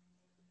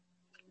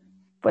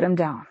 Put him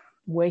down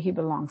where he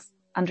belongs,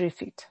 under your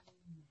feet,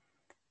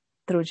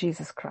 through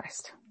Jesus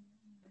Christ.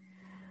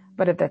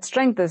 But if that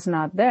strength is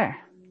not there,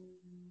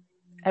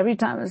 every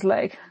time it's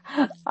like,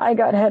 I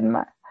got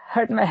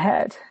hurt my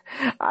head.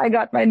 I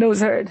got my nose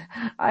hurt.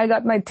 I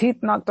got my teeth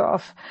knocked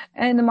off.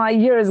 And my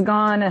ear is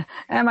gone.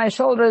 And my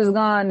shoulder is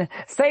gone.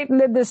 Satan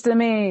did this to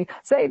me.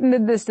 Satan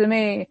did this to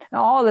me. And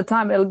all the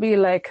time it'll be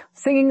like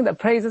singing the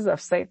praises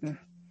of Satan.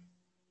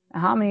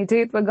 How many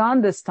teeth were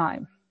gone this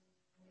time?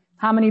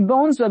 How many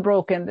bones were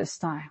broken this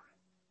time?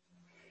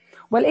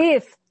 Well,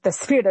 if the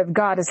Spirit of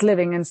God is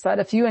living inside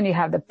of you and you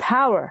have the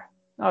power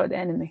of the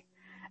enemy,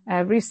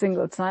 every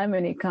single time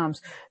when he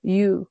comes,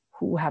 you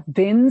who have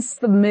been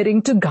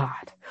submitting to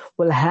God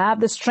will have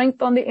the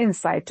strength on the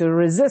inside to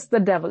resist the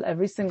devil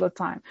every single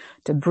time,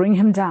 to bring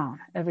him down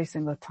every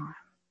single time.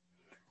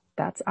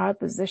 That's our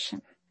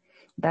position.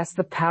 That's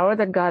the power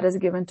that God has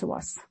given to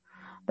us.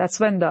 That's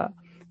when the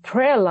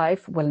prayer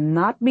life will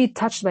not be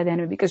touched by the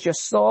enemy, because you're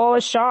so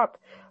sharp.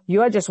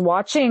 You are just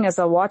watching as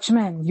a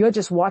watchman. You're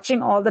just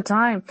watching all the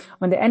time.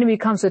 When the enemy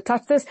comes to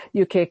touch this,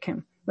 you kick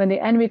him. When the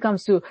enemy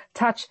comes to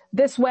touch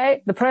this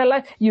way, the prayer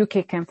life, you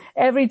kick him.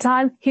 Every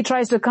time he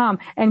tries to come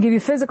and give you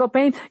physical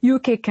pain, you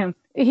kick him.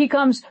 He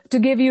comes to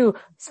give you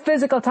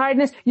physical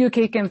tiredness, you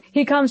kick him.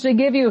 He comes to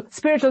give you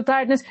spiritual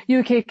tiredness,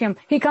 you kick him.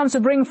 He comes to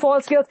bring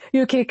false guilt,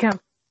 you kick him.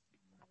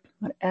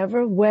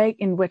 Whatever way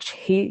in which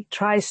he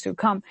tries to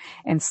come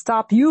and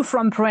stop you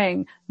from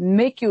praying,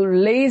 make you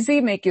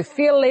lazy, make you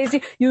feel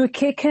lazy, you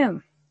kick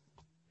him.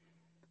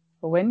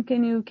 But when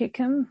can you kick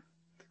him?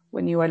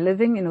 When you are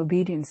living in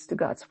obedience to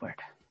God's word.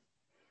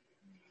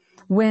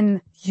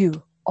 When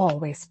you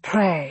always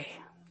pray.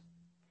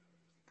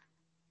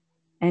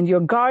 And you're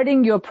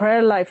guarding your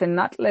prayer life and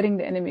not letting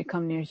the enemy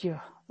come near you.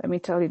 Let me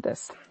tell you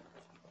this.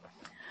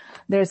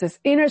 There's this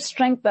inner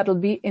strength that'll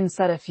be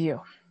inside of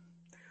you.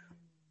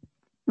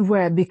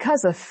 Where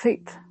because of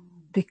faith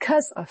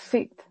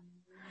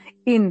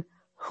in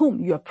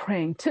whom you're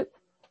praying to,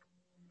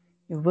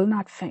 you will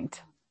not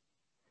faint.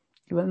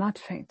 You will not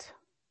faint.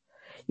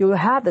 You will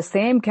have the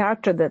same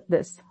character that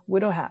this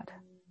widow had.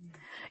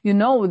 You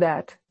know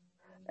that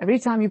every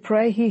time you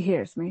pray, he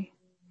hears me.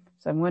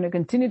 So I'm going to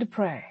continue to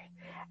pray.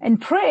 And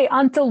pray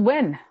until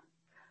when?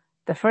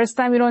 The first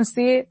time you don't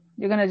see it,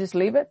 you're going to just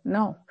leave it?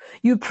 No.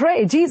 You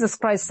pray. Jesus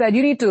Christ said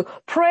you need to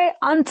pray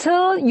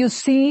until you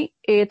see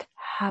it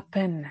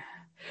happen.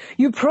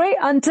 You pray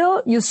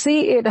until you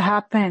see it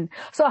happen.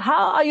 So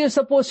how are you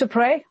supposed to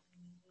pray?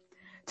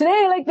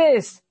 Today like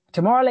this.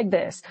 Tomorrow like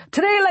this.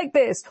 Today like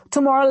this.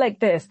 Tomorrow like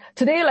this.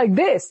 Today like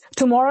this.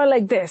 Tomorrow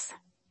like this.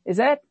 Is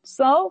that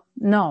so?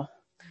 No.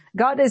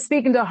 God is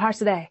speaking to our hearts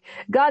today.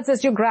 God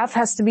says your graph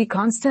has to be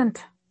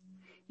constant.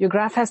 Your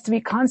graph has to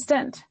be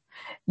constant.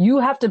 You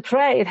have to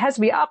pray. It has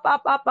to be up,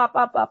 up, up, up,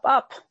 up, up,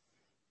 up.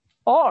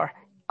 Or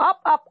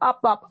up, up, up,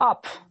 up,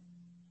 up.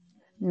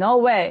 No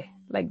way.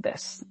 Like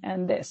this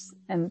and this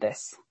and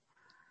this.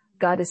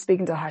 God is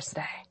speaking to our hearts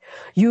today.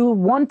 You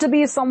want to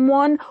be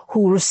someone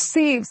who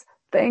receives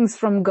things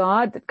from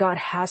God that God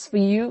has for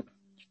you.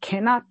 You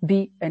cannot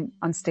be an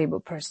unstable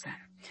person.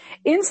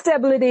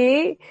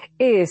 Instability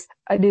is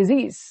a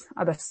disease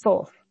of the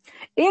soul.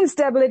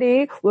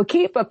 Instability will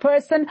keep a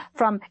person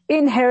from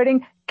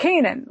inheriting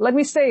Canaan. Let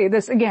me say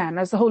this again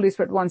as the Holy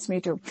Spirit wants me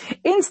to.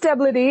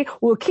 Instability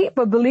will keep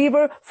a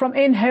believer from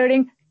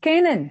inheriting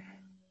Canaan.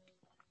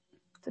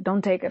 So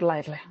don't take it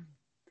lightly.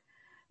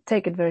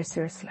 Take it very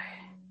seriously.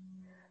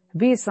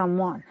 Be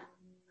someone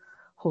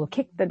who will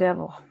kick the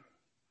devil.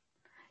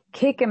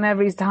 Kick him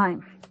every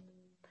time.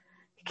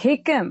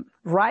 Kick him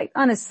right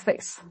on his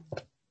face.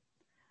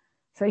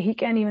 So he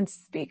can't even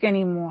speak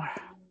anymore.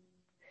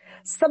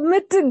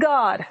 Submit to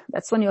God.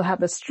 That's when you'll have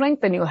the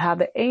strength and you'll have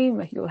the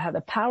aim. You'll have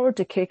the power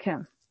to kick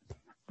him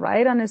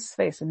right on his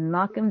face and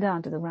knock him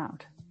down to the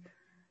ground.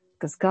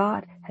 Because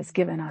God has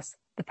given us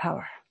the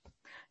power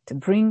to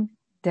bring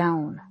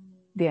down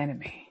the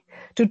enemy,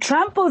 to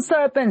trample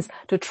serpents,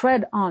 to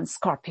tread on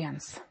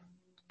scorpions.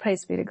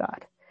 Praise be to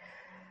God.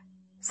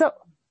 So,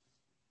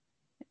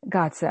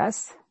 God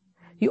says,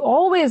 you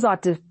always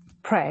ought to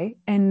pray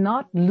and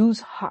not lose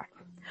heart.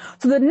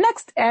 So the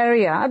next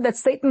area that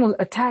Satan will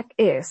attack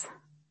is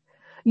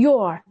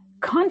your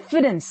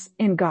confidence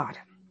in God,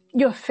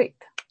 your faith.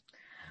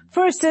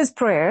 First is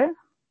prayer,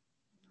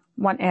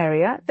 one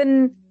area,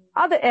 then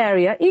other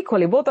area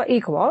equally, both are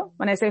equal.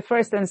 When I say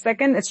first and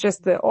second, it's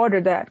just the order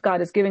that God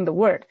is giving the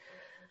word.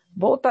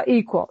 Both are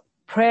equal.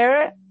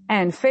 Prayer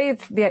and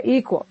faith, they are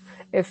equal.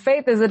 If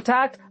faith is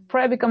attacked,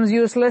 prayer becomes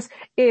useless.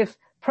 If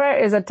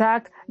prayer is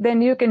attacked,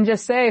 then you can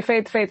just say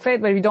faith, faith,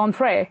 faith, but if you don't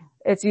pray,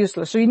 it's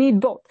useless. So you need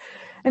both.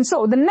 And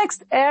so the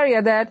next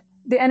area that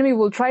the enemy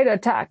will try to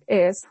attack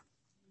is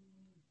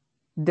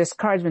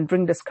discouragement,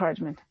 bring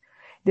discouragement.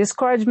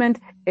 Discouragement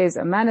is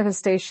a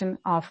manifestation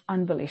of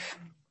unbelief.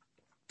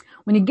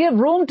 When you give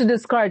room to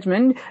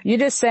discouragement, you're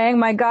just saying,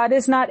 my God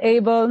is not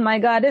able, my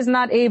God is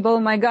not able,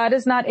 my God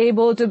is not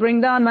able to bring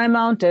down my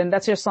mountain.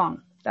 That's your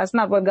song. That's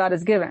not what God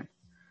has given.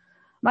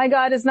 My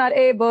God is not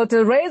able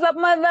to raise up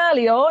my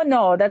valley. Oh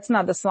no, that's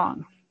not the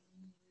song.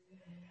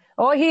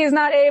 Oh, he is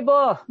not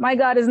able. My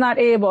God is not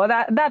able.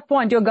 At that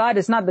point, your God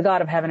is not the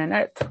God of heaven and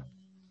earth.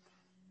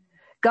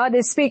 God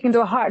is speaking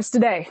to our hearts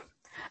today.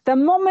 The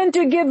moment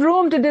you give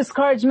room to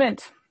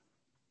discouragement,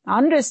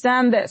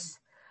 understand this.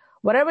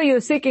 Whatever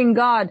you're seeking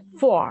God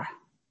for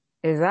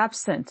is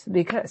absent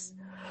because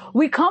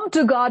we come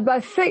to God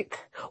by faith.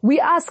 We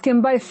ask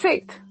him by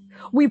faith.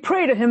 We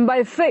pray to him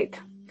by faith.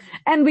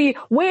 And we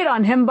wait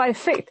on him by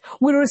faith.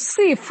 We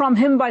receive from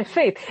him by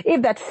faith.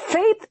 If that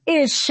faith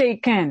is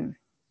shaken,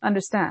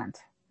 understand,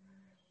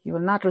 you will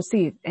not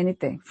receive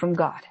anything from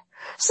God.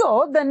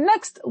 So the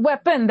next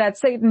weapon that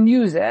Satan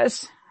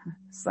uses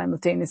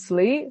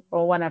simultaneously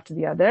or one after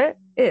the other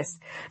is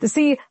to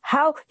see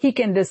how he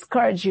can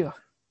discourage you.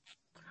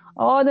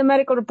 Oh, the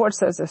medical report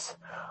says this.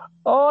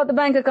 Oh, the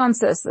bank account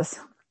says this.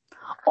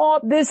 Oh,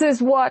 this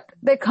is what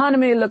the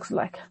economy looks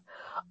like.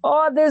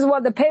 Oh, this is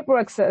what the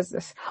paperwork says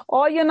this.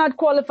 Oh, you're not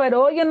qualified.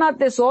 Oh, you're not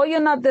this. Oh, you're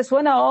not this.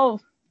 Well, no,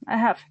 I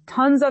have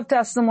tons of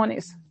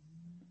testimonies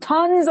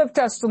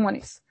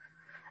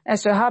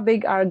as to how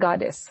big our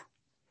God is.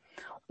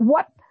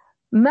 What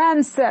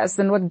man says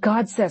and what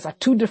God says are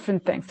two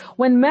different things.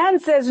 When man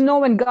says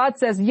no and God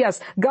says yes,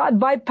 God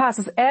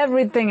bypasses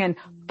everything and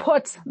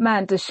puts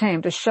man to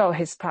shame to show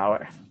his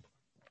power.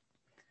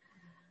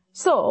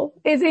 So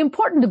it's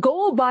important to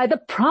go by the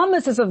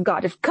promises of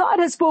God. If God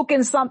has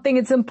spoken something,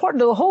 it's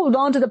important to hold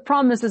on to the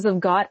promises of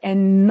God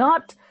and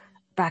not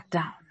back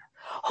down.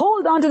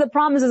 Hold on to the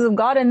promises of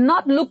God and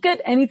not look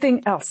at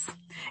anything else.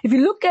 If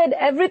you look at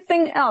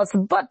everything else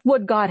but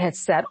what God had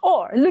said,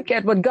 or look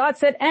at what God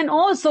said and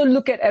also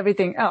look at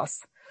everything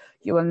else,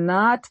 you will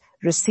not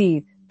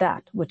receive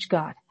that which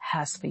God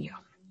has for you.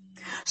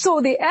 So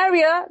the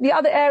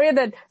other area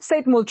that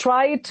Satan will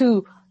try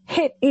to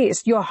hit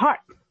is your heart,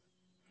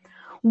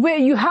 where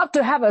you have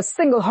to have a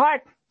single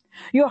heart.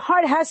 Your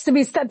heart has to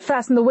be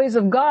steadfast in the ways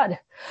of God.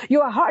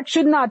 Your heart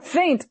should not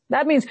faint.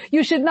 That means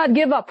you should not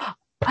give up.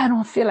 I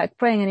don't feel like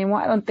praying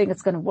anymore. I don't think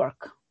it's going to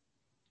work.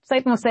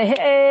 Satan will say,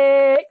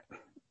 hey,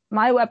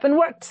 my weapon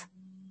worked.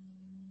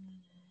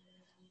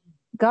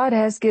 God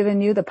has given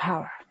you the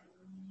power.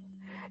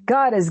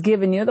 God has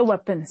given you the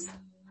weapons.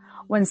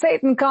 When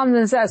Satan comes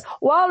and says,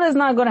 well, this is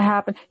not going to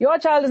happen. Your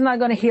child is not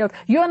going to heal.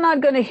 You're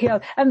not going to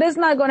heal. And this is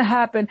not going to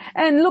happen.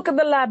 And look at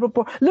the lab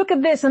report. Look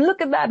at this and look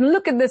at that and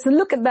look at this and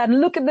look at that and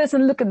look at this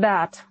and look at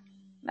that.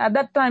 At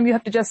that time, you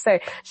have to just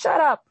say,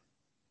 shut up.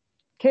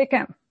 Kick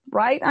him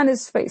right on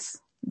his face.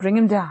 Bring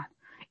him down.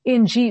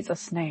 In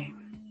Jesus' name.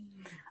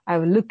 I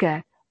will look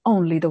at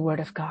only the Word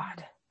of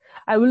God.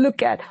 I will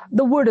look at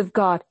the Word of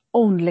God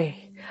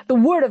only. The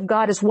Word of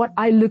God is what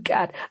I look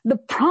at. The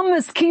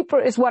promise keeper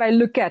is what I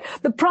look at.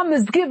 The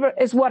promise giver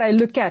is what I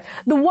look at.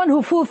 The one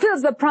who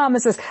fulfills the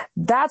promises,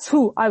 that's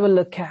who I will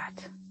look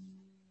at.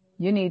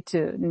 You need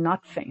to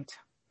not faint.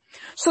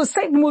 So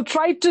Satan will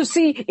try to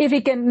see if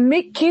he can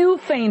make you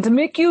faint,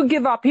 make you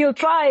give up. He'll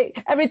try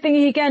everything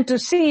he can to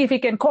see if he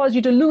can cause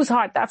you to lose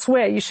heart. That's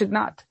where you should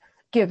not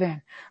give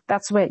in.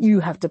 That's where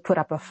you have to put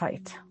up a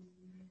fight.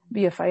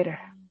 Be a fighter.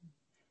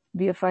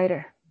 Be a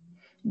fighter.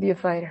 Be a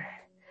fighter.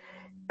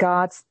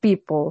 God's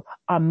people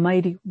are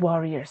mighty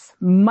warriors.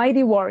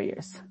 Mighty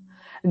warriors.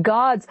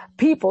 God's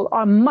people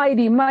are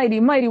mighty,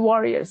 mighty, mighty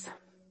warriors.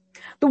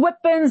 The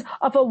weapons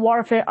of our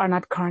warfare are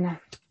not carnal,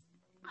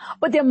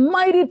 but they're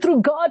mighty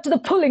through God to the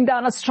pulling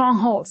down of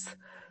strongholds.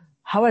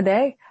 How are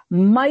they?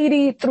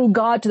 Mighty through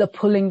God to the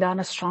pulling down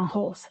of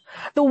strongholds.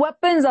 The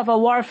weapons of our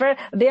warfare,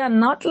 they are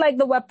not like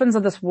the weapons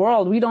of this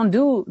world. We don't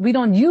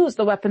use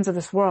the weapons of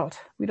this world.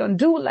 We don't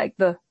do like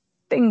the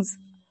things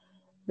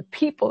the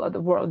people of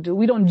the world do.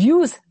 We don't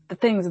use the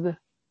things of the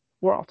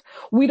world.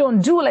 We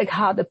don't do like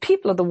how the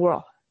people of the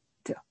world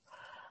do.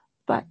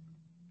 But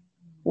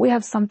we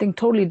have something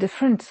totally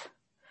different,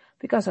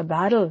 because our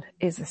battle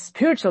is a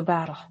spiritual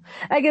battle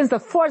against the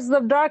forces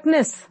of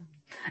darkness,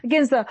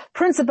 against the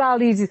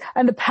principalities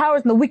and the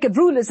powers and the wicked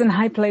rulers in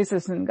high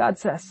places. And God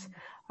says,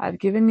 I've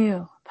given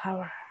you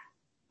power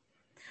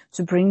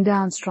to bring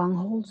down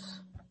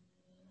strongholds.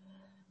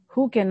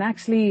 Who can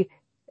actually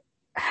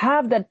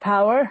have that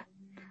power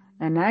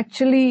and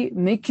actually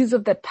make use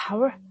of that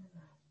power?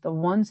 The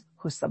ones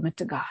who submit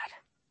to God.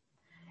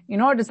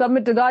 In order to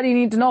submit to God, you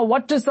need to know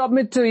what to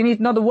submit to. You need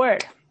to know the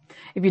Word.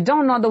 If you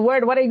don't know the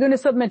Word, what are you going to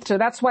submit to?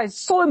 That's why it's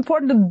so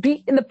important to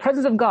be in the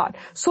presence of God.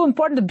 So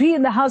important to be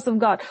in the house of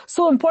God.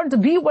 So important to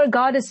be where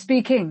God is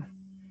speaking.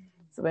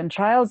 So when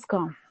trials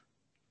come,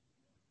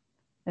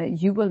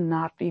 you will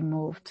not be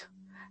moved.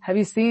 Have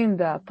you seen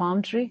the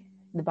palm tree?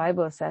 The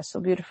Bible says so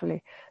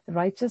beautifully, the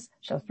righteous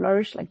shall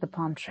flourish like the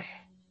palm tree.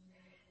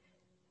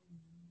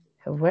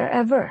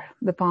 Wherever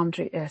the palm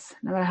tree is,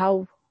 no matter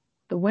how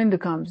the wind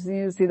comes,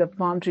 you see the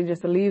palm tree,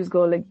 just the leaves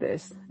go like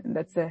this. And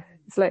that's it.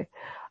 It's like,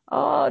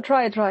 oh,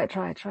 try.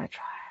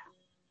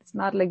 It's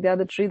not like the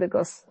other tree that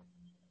goes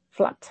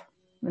flat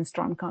when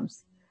storm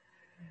comes.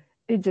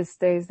 It just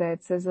stays there.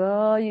 It says,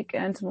 oh, you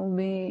can't move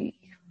me.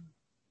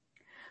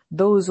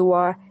 Those who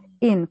are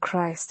in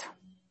Christ,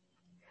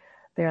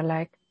 they are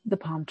like the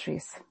palm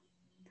trees.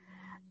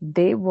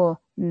 They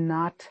will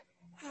not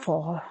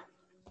fall.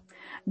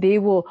 They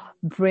will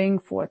bring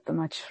forth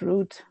much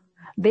fruit.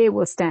 They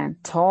will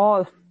stand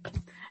tall.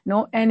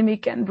 No enemy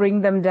can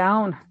bring them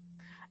down,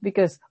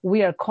 because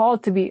we are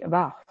called to be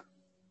above.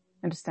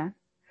 Understand?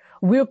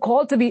 We're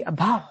called to be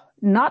above,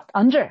 not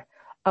under,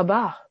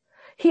 above.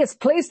 He has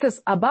placed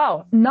us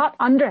above, not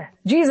under.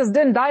 Jesus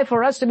didn't die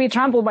for us to be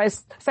trampled by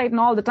Satan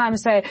all the time,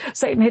 say,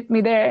 Satan hit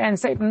me there and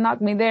Satan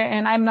knocked me there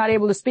and I'm not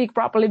able to speak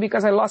properly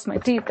because I lost my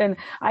teeth and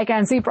I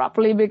can't see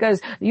properly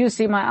because you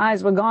see my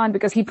eyes were gone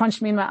because he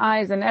punched me in my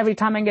eyes, and every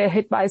time I get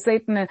hit by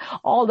Satan and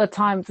all the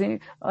time,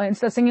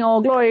 instead of singing,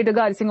 oh, glory to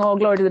God, sing, oh,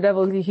 glory to the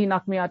devil, he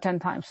knocked me out 10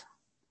 times.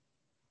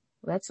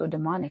 That's so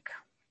demonic.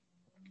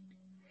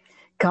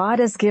 God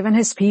has given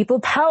his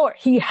people power.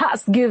 He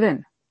has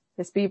given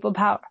his people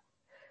power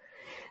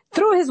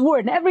through his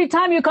word. And every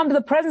time you come to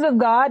the presence of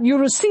God, you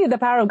receive the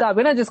power of God.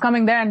 We're not just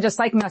coming there and just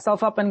psyching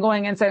ourselves up and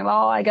going and saying,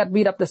 oh, I got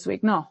beat up this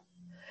week. No.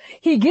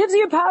 He gives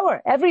you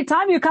power. Every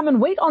time you come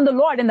and wait on the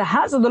Lord in the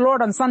house of the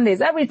Lord on Sundays,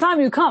 every time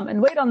you come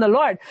and wait on the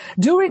Lord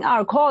during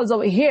our calls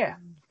over here,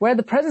 where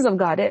the presence of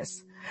God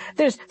is,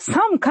 There's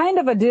some kind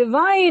of a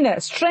divine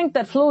strength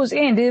that flows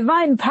in,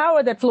 divine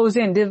power that flows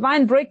in,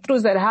 divine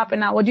breakthroughs that happen.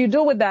 Now, what do you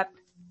do with that?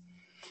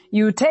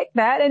 You take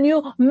that and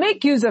you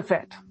make use of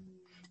it.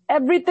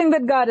 Everything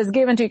that God has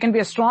given to you can be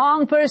a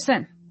strong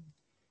person.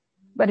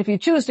 But if you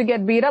choose to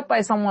get beat up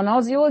by someone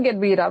else, you will get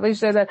beat up. You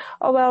say that,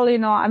 oh, well,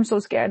 I'm so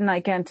scared and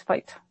I can't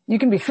fight. You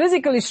can be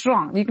physically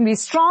strong. You can be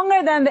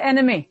stronger than the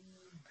enemy.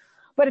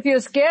 But if you're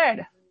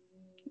scared,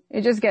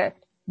 you just get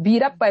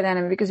beat up by the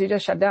enemy because you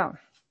just shut down.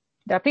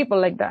 There are people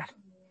like that.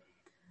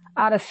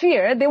 Out of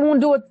fear, they won't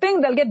do a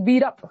thing, they'll get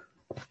beat up.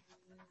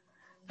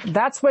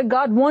 That's where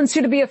God wants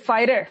you to be a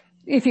fighter.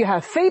 If you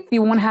have faith,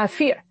 you won't have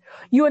fear.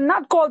 You are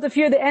not called to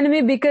fear the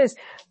enemy because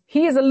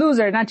he is a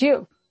loser, not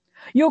you.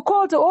 You're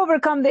called to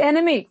overcome the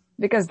enemy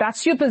because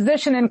that's your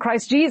position in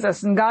Christ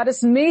Jesus. And God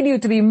has made you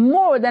to be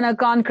more than a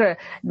conqueror,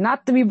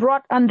 not to be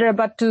brought under,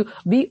 but to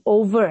be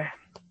over.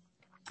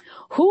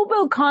 Who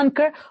will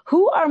conquer?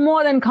 Who are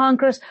more than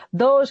conquerors?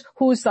 Those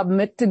who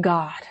submit to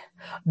God.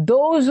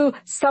 Those who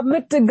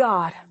submit to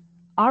God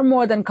are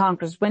more than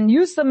conquerors. When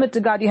you submit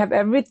to God, you have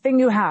everything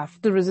you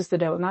have to resist the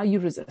devil. Now you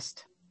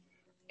resist.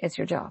 It's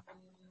your job.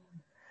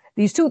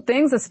 These two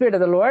things, the Spirit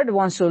of the Lord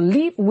wants to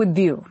leave with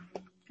you.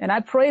 And I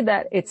pray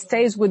that it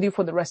stays with you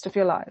for the rest of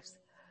your lives.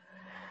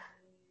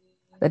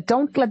 That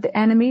don't let the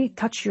enemy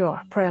touch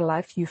your prayer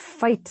life. You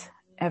fight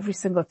every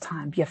single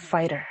time. Be a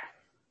fighter.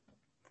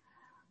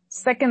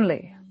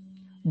 Secondly,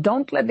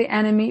 don't let the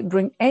enemy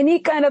bring any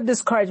kind of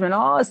discouragement.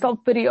 Oh,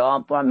 self-pity,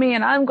 oh, poor me,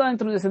 and I'm going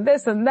through this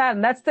and that,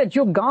 and that's it.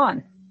 You're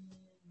gone.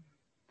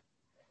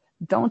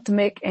 Don't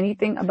make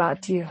anything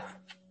about you.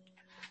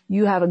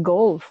 You have a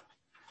goal.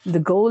 The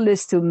goal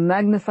is to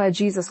magnify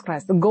Jesus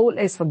Christ. The goal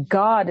is for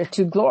God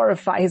to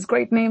glorify His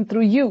great name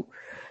through you.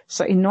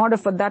 So in order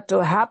for that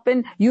to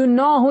happen, you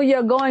know who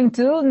you're going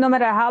to. No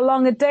matter how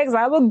long it takes,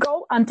 I will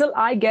go until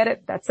I get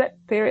it. That's it.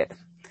 Period.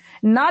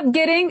 Not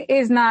getting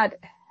is not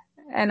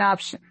an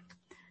option.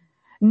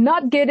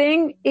 Not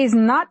getting is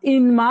not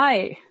in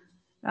my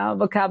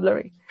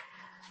vocabulary.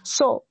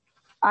 So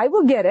I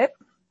will get it.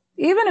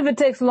 Even if it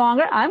takes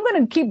longer, I'm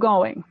going to keep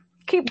going.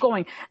 Keep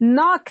going.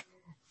 Knock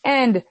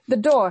and the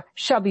door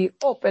shall be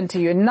open to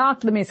you.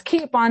 Knock means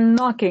keep on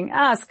knocking.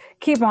 Ask,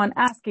 keep on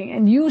asking,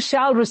 and you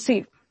shall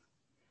receive.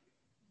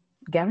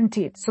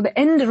 Guaranteed. So the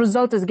end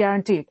result is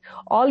guaranteed.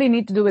 All you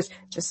need to do is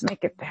just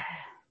make it there.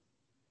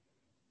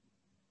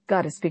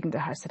 God is speaking to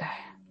us today.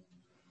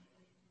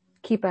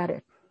 Keep at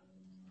it.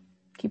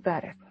 Keep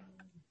at it.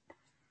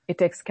 It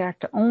takes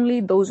character. Only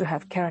those who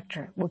have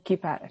character will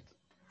keep at it.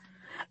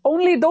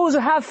 Only those who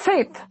have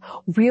faith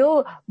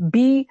will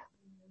be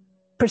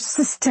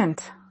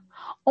persistent.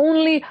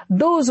 Only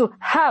those who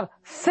have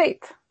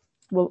faith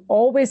will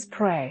always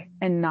pray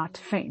and not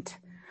faint.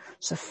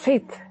 So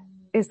faith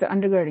is the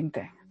undergirding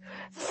thing.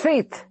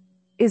 Faith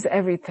is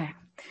everything.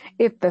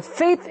 If the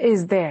faith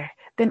is there,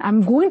 then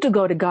I'm going to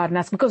go to God and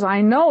ask because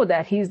I know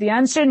that He's the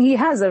answer and He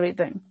has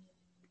everything.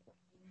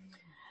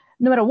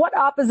 No matter what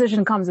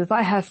opposition comes, if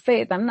I have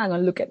faith, I'm not going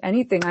to look at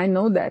anything. I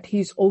know that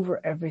He's over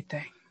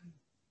everything.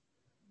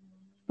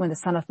 When the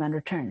Son of Man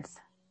returns,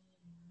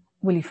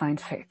 will He find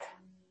faith?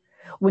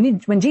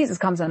 When Jesus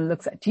comes and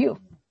looks at you,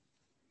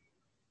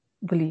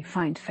 will He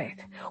find faith?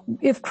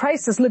 If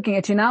Christ is looking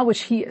at you now,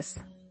 which He is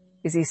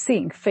He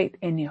seeing faith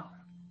in you?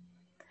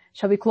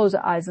 Shall we close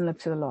our eyes and look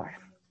to the Lord?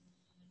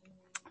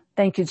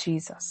 Thank you,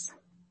 Jesus.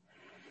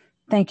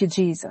 Thank you,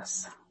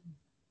 Jesus.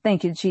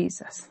 Thank you,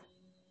 Jesus.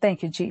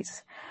 Thank you,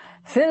 Jesus.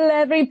 Fill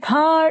every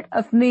part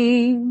of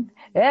me,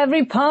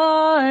 every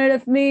part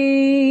of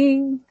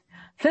me.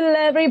 Fill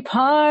every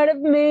part of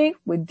me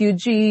with you,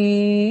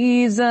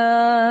 Jesus,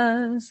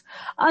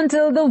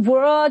 until the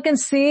world can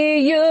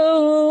see you,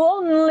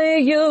 only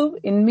you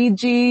in me,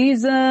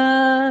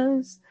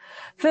 Jesus.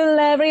 Fill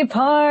every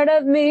part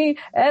of me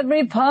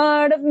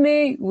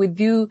with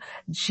you,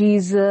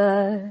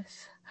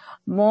 Jesus.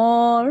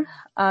 More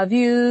of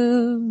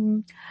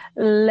you,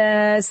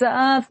 less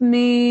of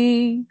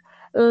me.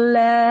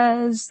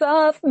 Less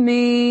of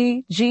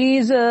me,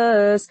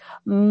 Jesus,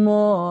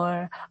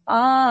 more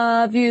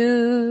of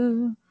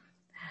you.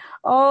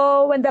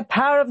 Oh, when the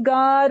power of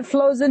God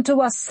flows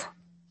into us,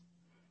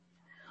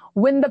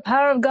 when the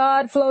power of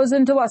God flows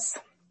into us,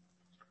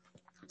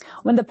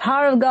 when the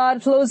power of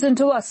God flows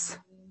into us,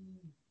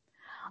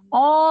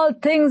 all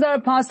things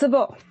are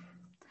possible.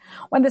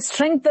 When the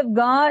strength of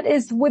God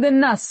is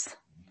within us,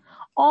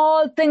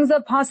 all things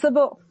are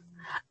possible.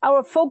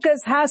 Our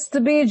focus has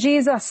to be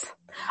Jesus.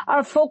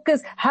 Our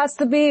focus has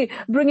to be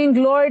bringing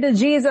glory to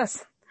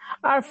Jesus.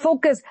 Our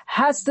focus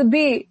has to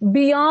be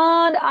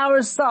beyond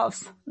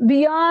ourselves,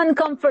 beyond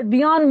comfort,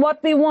 beyond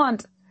what we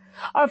want.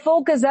 Our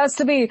focus has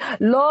to be,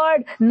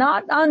 Lord,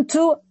 not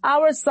unto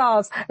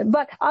ourselves,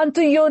 but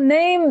unto your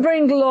name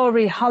bring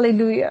glory.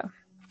 Hallelujah.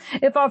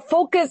 If our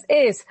focus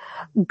is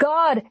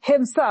God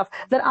Himself,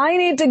 that I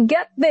need to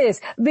get this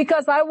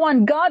because I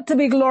want God to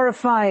be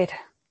glorified,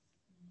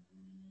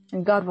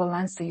 and God will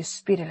answer you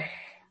speedily.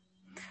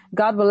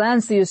 God will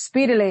answer you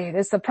speedily.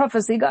 It's the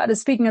prophecy God is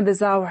speaking at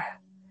this hour.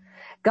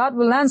 God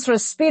will answer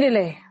us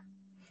speedily.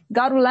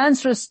 God will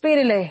answer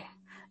speedily.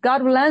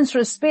 God will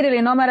answer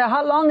speedily, no matter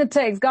how long it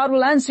takes. God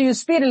will answer you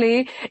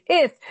speedily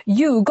if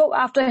you go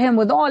after him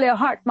with all your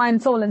heart,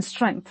 mind, soul, and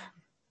strength.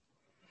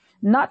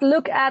 Not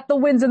look at the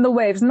winds and the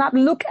waves, not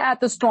look at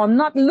the storm,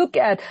 not look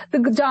at the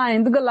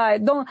giant, the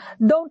Goliath.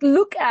 Don't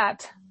look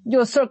at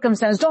your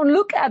circumstance. Don't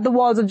look at the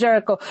walls of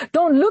Jericho.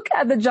 Don't look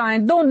at the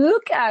giant. Don't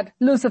look at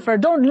Lucifer.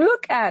 Don't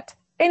look at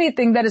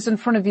anything that is in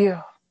front of you.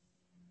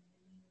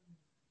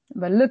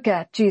 But look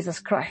at Jesus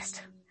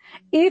Christ.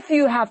 If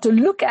you have to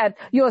look at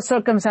your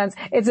circumstance,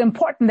 it's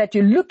important that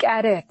you look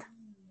at it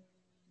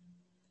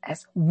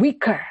as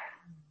weaker.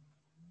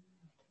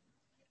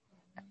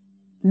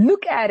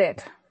 Look at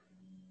it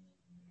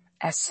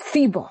as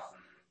feeble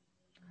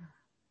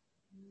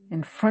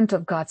in front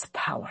of God's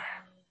power.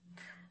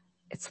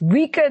 It's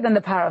weaker than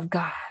the power of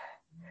God.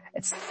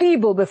 It's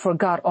feeble before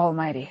God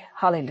Almighty.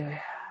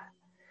 Hallelujah.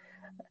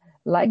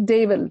 Like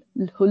David,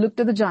 who looked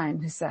at the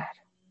giant, he said,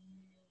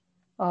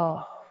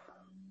 oh,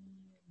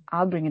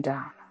 I'll bring it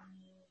down.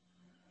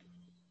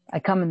 I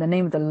come in the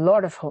name of the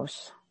Lord of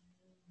hosts.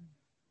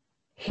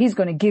 He's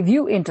going to give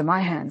you into my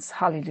hands.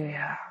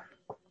 Hallelujah.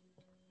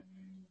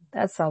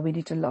 That's how we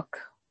need to look.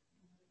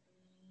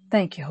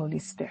 Thank you, Holy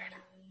Spirit.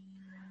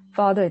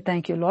 Father, I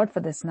thank you, Lord, for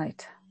this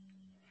night.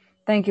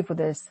 Thank you for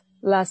this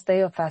last day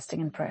of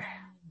fasting and prayer.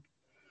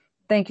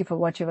 Thank you for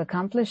what you've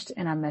accomplished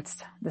in our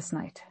midst this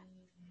night.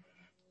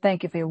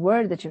 Thank you for your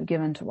word that you've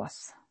given to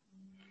us.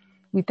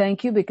 We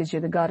thank you because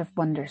you're the God of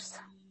wonders.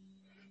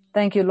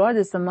 Thank you, Lord,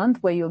 it's the month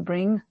where you'll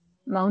bring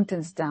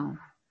mountains down.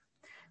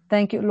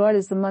 Thank you, Lord,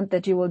 it's the month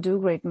that you will do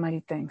great and mighty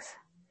things.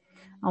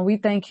 And we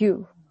thank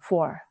you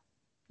for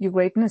your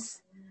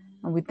greatness.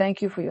 And we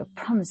thank you for your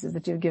promises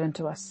that you've given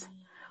to us.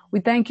 We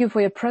thank you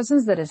for your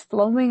presence that is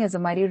flowing as a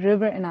mighty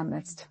river in our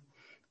midst.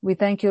 We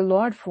thank you,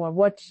 Lord, for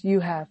what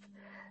you have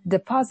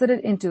deposited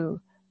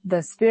into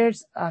the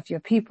spirits of your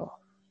people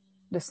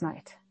this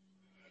night.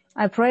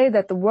 I pray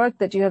that the work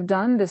that you have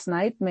done this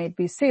night may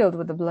be sealed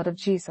with the blood of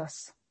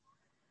Jesus.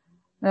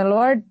 Now,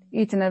 Lord,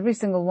 each and every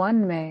single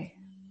one may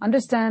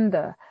understand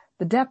the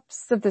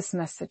depths of this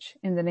message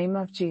in the name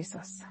of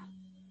Jesus.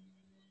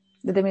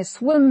 That they may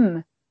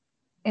swim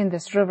in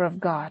this river of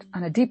God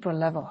on a deeper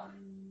level.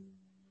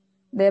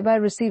 Thereby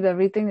receive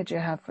everything that you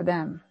have for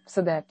them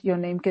so that your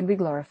name can be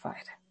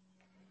glorified.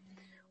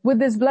 With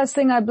this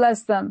blessing, I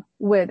bless them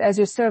as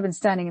your servant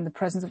standing in the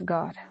presence of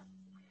God,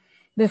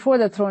 before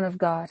the throne of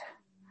God,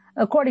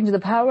 according to the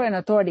power and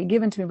authority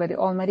given to me by the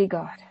Almighty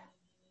God.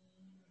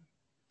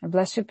 I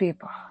bless your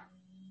people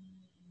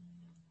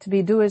to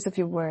be doers of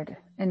your word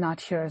and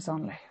not hearers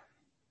only.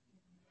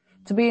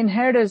 To be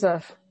inheritors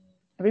of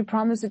every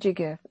promise that you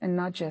give and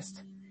not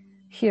just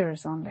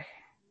hearers only.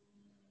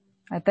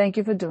 I thank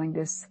you for doing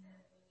this.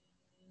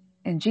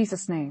 In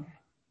Jesus' name,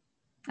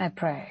 I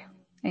pray.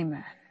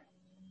 Amen.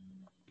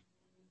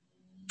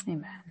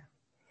 Amen.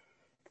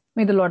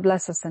 May the Lord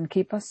bless us and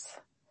keep us.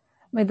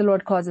 May the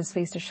Lord cause his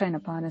face to shine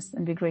upon us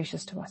and be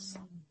gracious to us.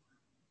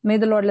 May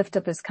the Lord lift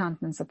up his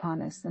countenance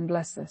upon us and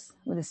bless us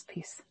with his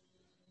peace.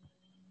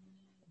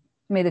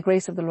 May the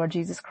grace of the Lord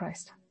Jesus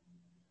Christ,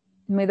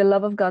 may the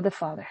love of God the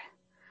Father,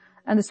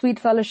 and the sweet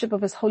fellowship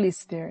of his Holy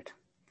Spirit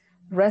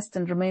rest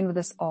and remain with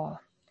us all,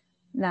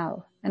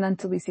 now and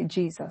until we see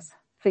Jesus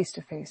face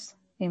to face.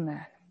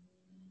 Amen.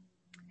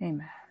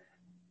 Amen.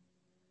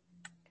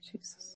 Jesus.